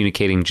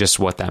communicating just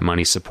what that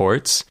money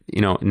supports.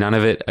 None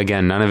of it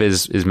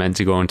is meant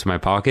to go into my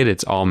pocket.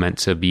 It's all meant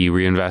to be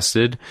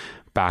reinvested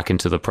back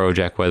into the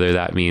project, whether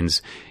that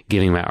means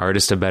giving my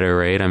artist a better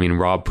rate. I mean,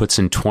 Rob puts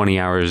in 20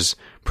 hours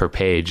per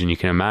page, and you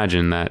can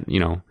imagine that,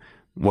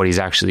 what he's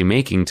actually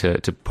making to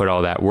put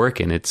all that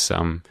work in. It's,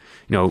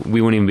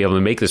 we wouldn't even be able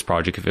to make this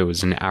project if it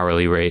was an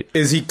hourly rate.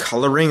 Is he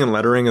coloring and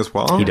lettering as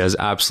well? He does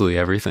absolutely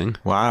everything.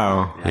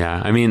 Wow.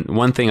 Yeah. I mean,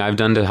 one thing I've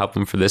done to help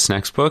him for this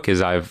next book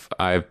is I've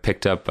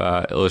picked up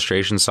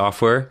illustration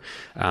software,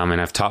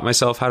 and I've taught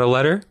myself how to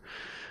letter.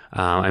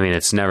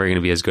 It's never going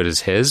to be as good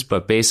as his,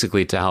 but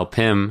basically to help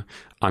him,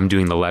 I'm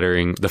doing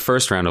the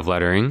first round of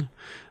lettering,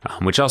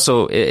 which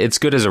also, it's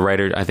good as a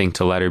writer, I think,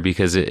 to letter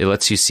because it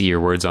lets you see your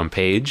words on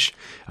page,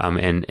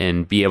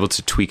 and be able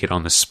to tweak it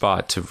on the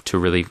spot to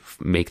really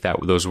make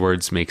those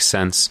words make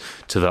sense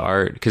to the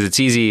art. Because it's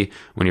easy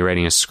when you're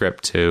writing a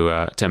script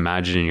to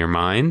imagine in your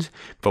mind,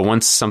 but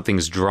once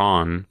something's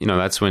drawn,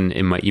 that's when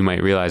you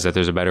might realize that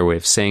there's a better way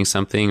of saying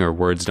something, or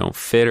words don't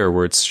fit, or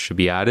words should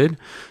be added.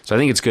 So I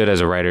think it's good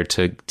as a writer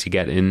to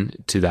get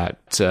into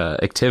that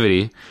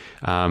activity,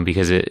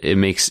 because it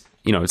makes,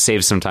 it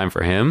saves some time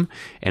for him,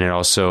 and it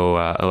also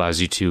allows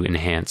you to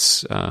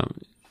enhance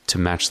to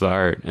match the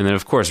art. And then,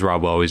 of course,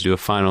 Rob will always do a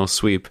final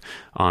sweep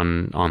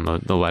on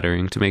the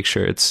lettering to make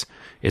sure it's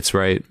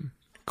right.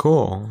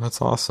 Cool.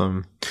 That's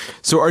awesome.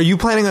 So are you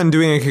planning on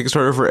doing a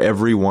Kickstarter for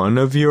every one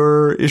of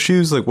your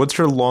issues? Like, what's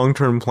your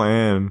long-term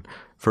plan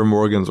for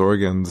Morgan's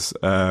Organs?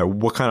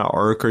 What kind of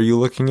arc are you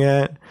looking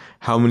at?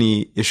 How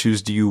many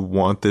issues do you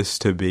want this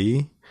to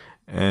be?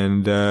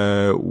 And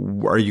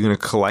are you going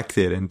to collect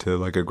it into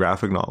like a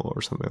graphic novel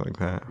or something like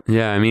that?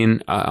 Yeah, I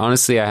mean,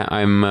 honestly,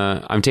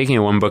 I'm taking it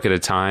one book at a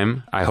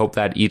time. I hope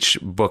that each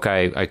book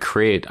I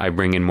create, I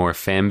bring in more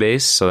fan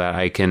base so that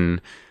I can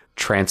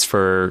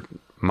transfer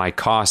my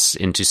costs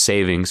into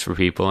savings for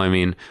people. I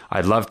mean,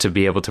 I'd love to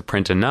be able to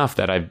print enough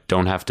that I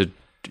don't have to,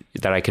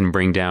 that I can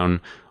bring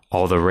down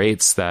all the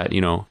rates that,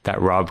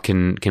 that Rob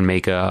can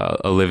make a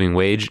living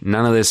wage.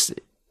 None of this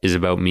is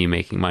about me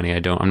making money.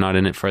 I'm not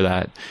in it for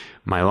that.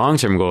 My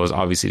long-term goal is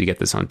obviously to get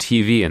this on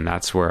TV, and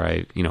that's where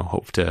I,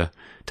 hope to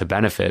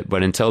benefit.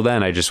 But until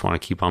then, I just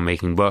want to keep on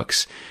making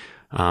books.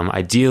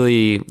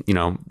 Ideally,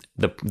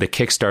 the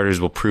Kickstarters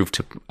will prove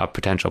to a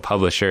potential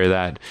publisher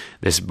that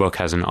this book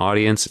has an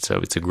audience.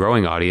 It's a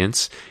growing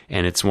audience,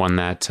 and it's one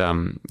that,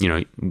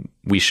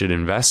 we should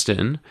invest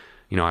in.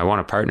 I want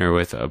to partner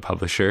with a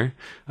publisher.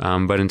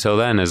 But until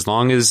then, as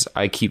long as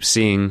I keep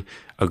seeing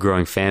a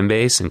growing fan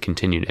base and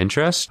continued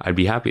interest, I'd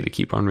be happy to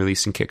keep on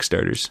releasing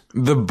Kickstarters.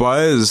 The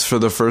buzz for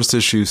the first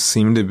issue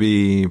seemed to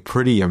be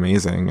pretty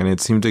amazing, and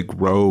it seemed to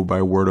grow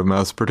by word of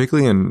mouth,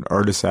 particularly in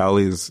artist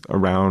alleys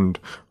around,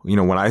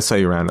 when I saw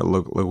you around at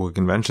local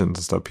conventions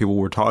and stuff. People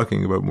were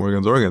talking about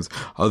Morgan's Organs.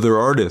 Other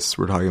artists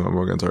were talking about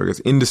Morgan's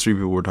Organs. Industry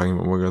people were talking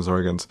about Morgan's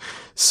Organs.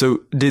 So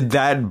did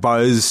that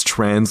buzz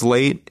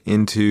translate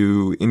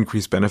into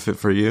increased benefit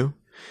for you?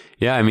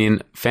 Yeah, I mean,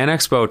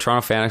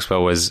 Toronto Fan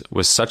Expo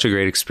was such a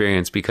great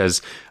experience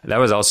because that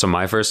was also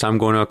my first time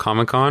going to a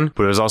Comic-Con,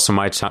 but it was also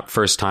my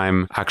first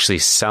time actually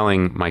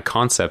selling my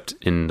concept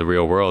in the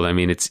real world. I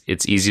mean, it's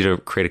easy to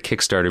create a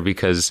Kickstarter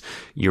because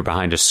you're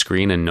behind a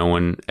screen and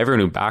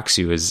everyone who backs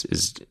you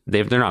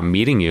they're not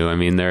meeting you. I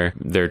mean,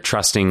 they're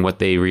trusting what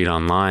they read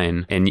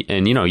online, and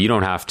you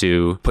don't have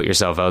to put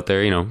yourself out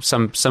there.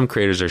 Some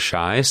creators are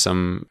shy,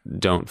 some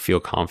don't feel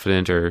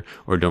confident or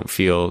don't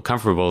feel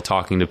comfortable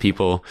talking to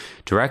people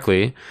directly.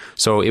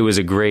 So it was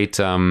a great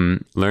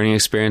learning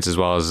experience, as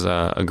well as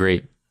a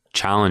great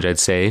challenge, I'd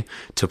say,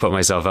 to put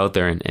myself out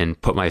there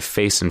and put my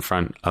face in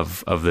front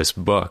of this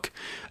book.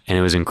 And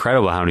it was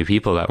incredible how many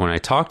people that when I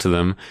talked to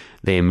them,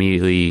 they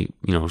immediately,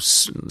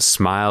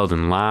 smiled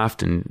and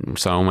laughed and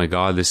said, "Oh my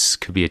God, this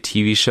could be a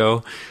TV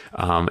show."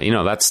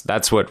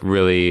 That's what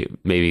really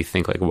made me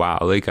think like, wow,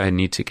 like I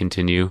need to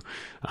continue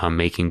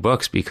making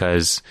books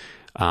because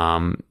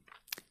I'm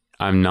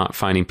not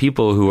finding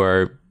people who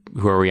are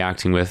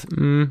reacting with,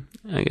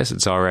 I guess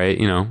it's all right,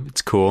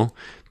 it's cool.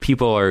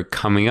 People are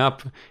coming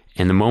up,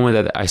 and the moment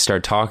that I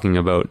start talking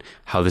about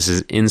how this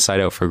is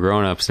inside out for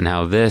grown-ups and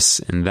how this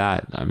and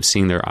that, I'm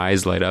seeing their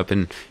eyes light up,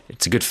 and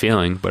it's a good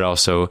feeling, but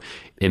also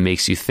it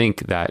makes you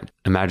think that,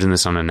 imagine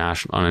this on an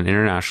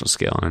international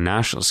scale, on a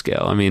national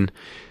scale. I mean,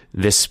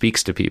 this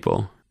speaks to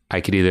people.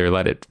 I could either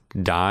let it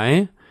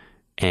die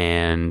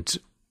and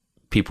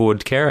people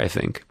would care. I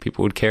think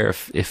people would care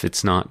if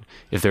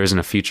there isn't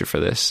a future for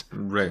this.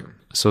 Right.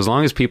 So as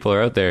long as people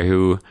are out there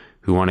who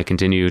want to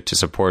continue to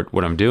support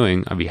what I'm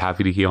doing, I'd be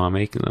happy to keep on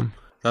making them.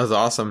 That's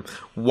awesome.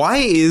 Why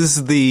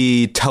is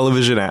the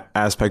television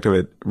aspect of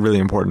it really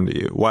important to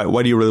you? Why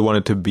do you really want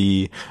it to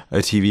be a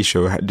TV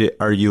show?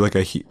 Are you like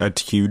a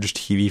huge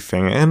TV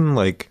fan?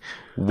 Like,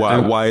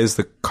 why is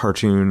the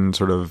cartoon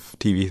sort of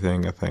TV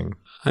thing a thing?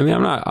 I mean,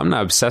 I'm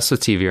not obsessed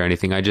with TV or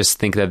anything. I just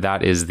think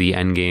that is the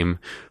end game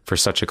for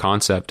such a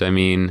concept. I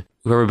mean,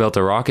 whoever built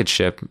a rocket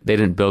ship, they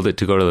didn't build it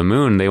to go to the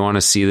moon. They want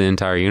to see the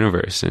entire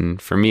universe.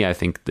 And for me, I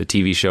think the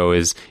TV show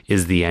is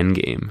the end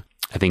game.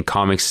 I think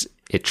comics,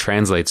 it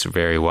translates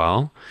very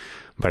well,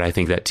 but I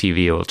think that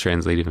TV will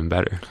translate even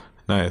better.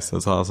 Nice.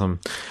 That's awesome.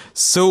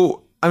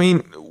 So, I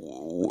mean,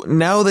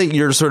 now that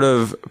you're sort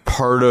of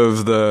part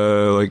of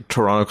the like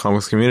Toronto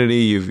comics community,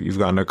 you've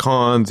gone to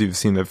cons, you've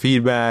seen the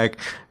feedback,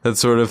 that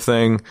sort of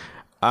thing.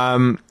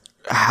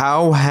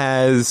 How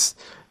has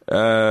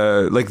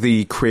like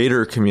the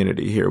creator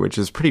community here, which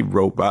is pretty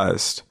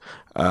robust,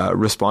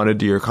 responded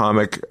to your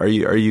comic? Are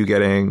you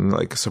getting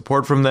like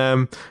support from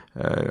them?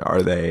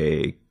 Are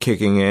they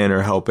kicking in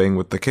or helping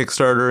with the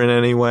Kickstarter in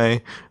any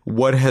way?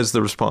 What has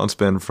the response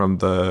been from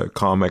the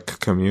comic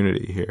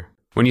community here?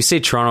 When you say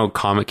Toronto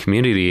comic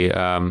community,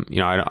 I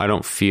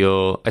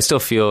still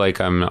feel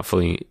like I'm not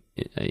fully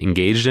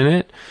engaged in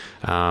it.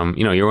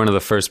 You're one of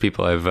the first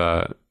people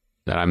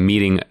that I'm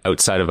meeting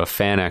outside of a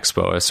fan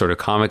expo, a sort of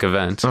comic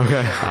event.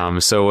 Okay.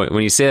 So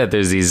when you say that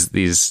there's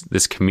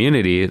this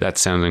community, that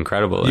sounds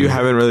incredible. You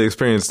haven't really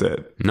experienced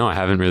it? No, I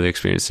haven't really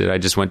experienced it. I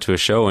just went to a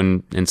show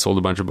and sold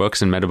a bunch of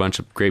books and met a bunch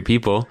of great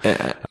people.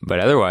 But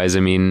otherwise, I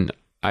mean,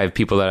 I have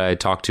people that I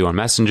talk to on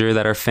Messenger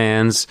that are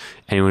fans.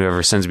 Anyone who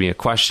ever sends me a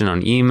question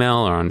on email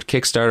or on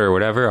Kickstarter or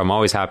whatever, I'm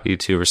always happy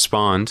to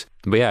respond.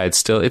 But yeah, it's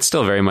still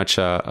very much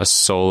a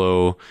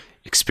solo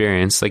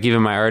experience. Like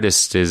even my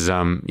artist is,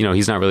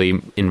 he's not really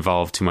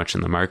involved too much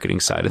in the marketing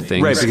side of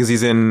things. Right, because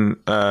he's in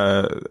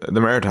the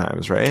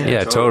Maritimes, right?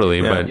 Yeah,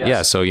 totally. Yeah. But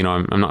yeah, so,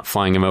 I'm not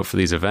flying him out for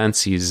these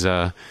events. He's,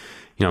 me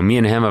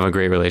and him have a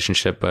great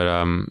relationship, but,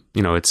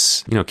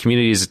 it's,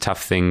 community is a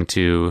tough thing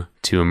to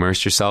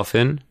immerse yourself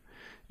in.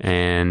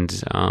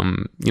 And,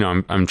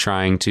 I'm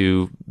trying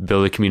to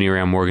build a community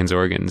around Morgan's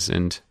Organs,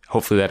 and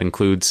hopefully that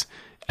includes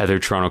other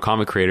Toronto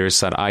comic creators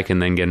so that I can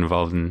then get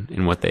involved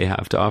in what they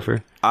have to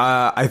offer.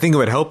 I think it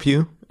would help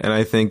you. And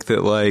I think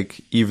that,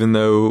 like, even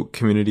though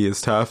community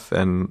is tough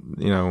and,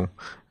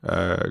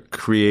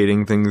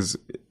 creating things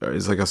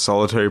is like a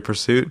solitary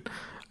pursuit,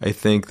 I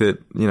think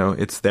that,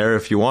 it's there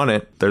if you want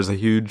it. There's a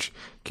huge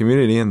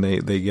community and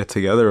they get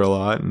together a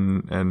lot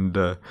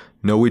and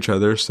know each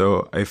other.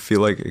 So I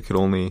feel like it could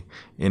only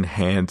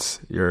enhance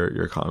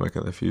your comic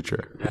in the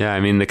future. Yeah.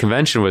 I mean, the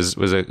convention was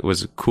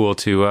cool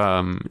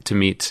to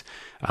meet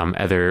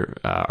other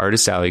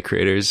Artist Alley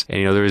creators,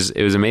 and it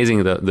was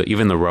amazing.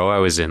 Even the row I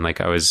was in,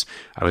 like I was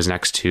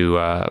next to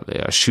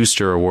a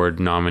Schuster Award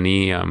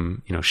nominee,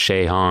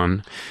 Shay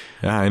Han.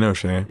 Yeah, I know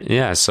Shay.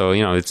 Yeah, so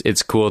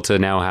it's cool to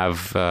now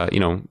have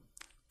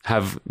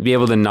be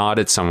able to nod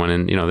at someone,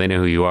 and they know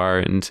who you are,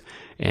 and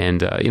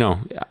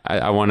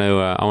I want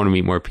to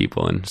meet more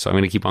people, and so I'm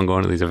going to keep on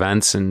going to these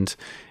events, and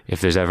if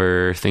there's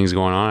ever things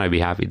going on, I'd be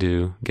happy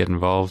to get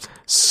involved.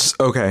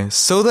 Okay,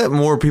 so that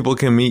more people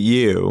can meet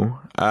you,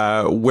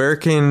 where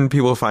can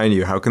people find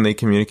you? How can they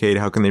communicate?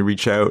 How can they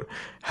reach out?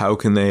 How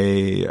can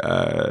they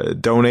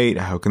donate?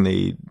 How can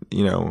they,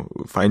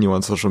 find you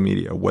on social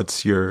media?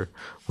 What's your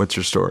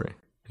story?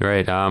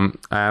 Right. I'm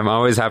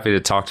always happy to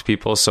talk to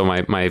people. So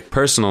my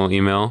personal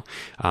email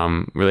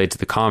related to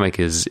the comic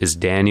is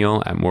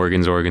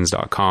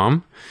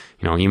daniel@morgansorgans.com.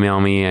 Email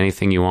me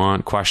anything you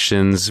want,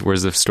 questions,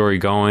 where's the story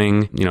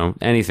going,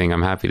 anything.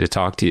 I'm happy to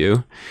talk to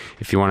you.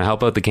 If you want to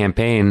help out the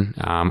campaign,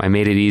 I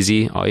made it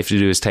easy. All you have to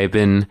do is type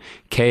in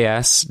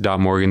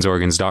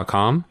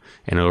ks.morgansorgans.com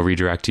and it'll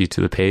redirect you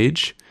to the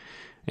page.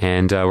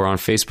 And we're on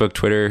Facebook,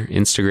 Twitter,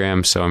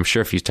 Instagram. So I'm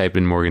sure if you type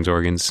in Morgan's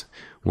Organs,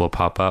 we'll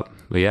pop up.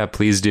 But yeah,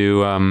 please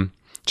do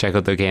check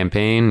out the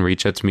campaign,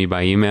 reach out to me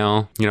by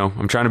email.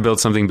 I'm trying to build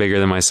something bigger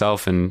than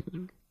myself,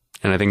 and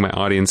I think my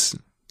audience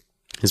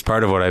is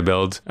part of what I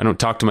build. I don't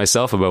talk to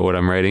myself about what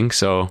I'm writing,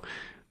 so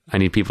I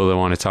need people that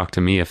want to talk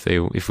to me if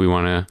we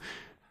want to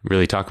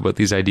really talk about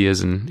these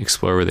ideas and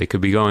explore where they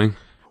could be going.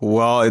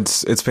 Well,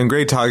 it's been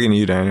great talking to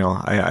you, Daniel.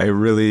 I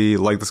really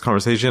like this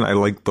conversation. I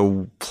like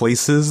the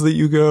places that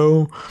you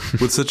go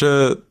with such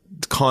a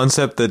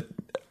concept that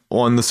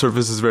on the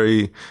surface is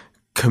very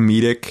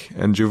comedic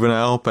and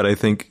juvenile, but I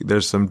think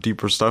there's some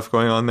deeper stuff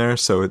going on there.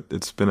 So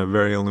it's been a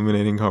very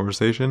illuminating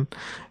conversation.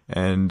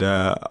 And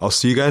I'll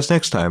see you guys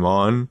next time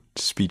on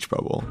Speech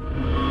Bubble.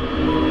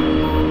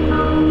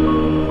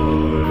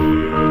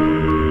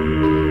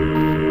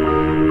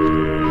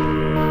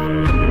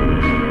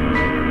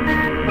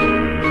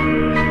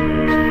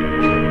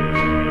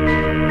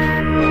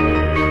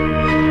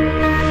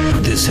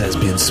 This has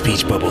been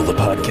Speech Bubble, the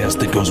podcast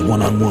that goes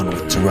one-on-one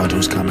with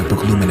Toronto's comic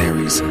book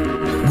luminaries.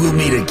 We'll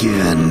meet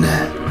again.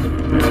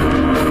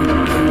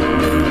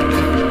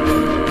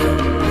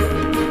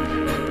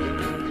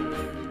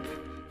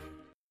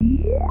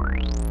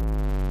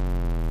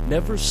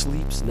 Never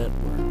Sleeps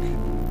Network.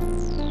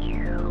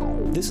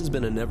 This has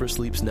been a Never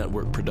Sleeps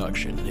Network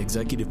production,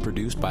 executive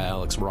produced by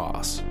Alex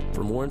Ross.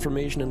 For more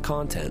information and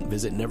content,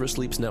 visit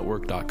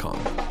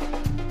neversleepsnetwork.com.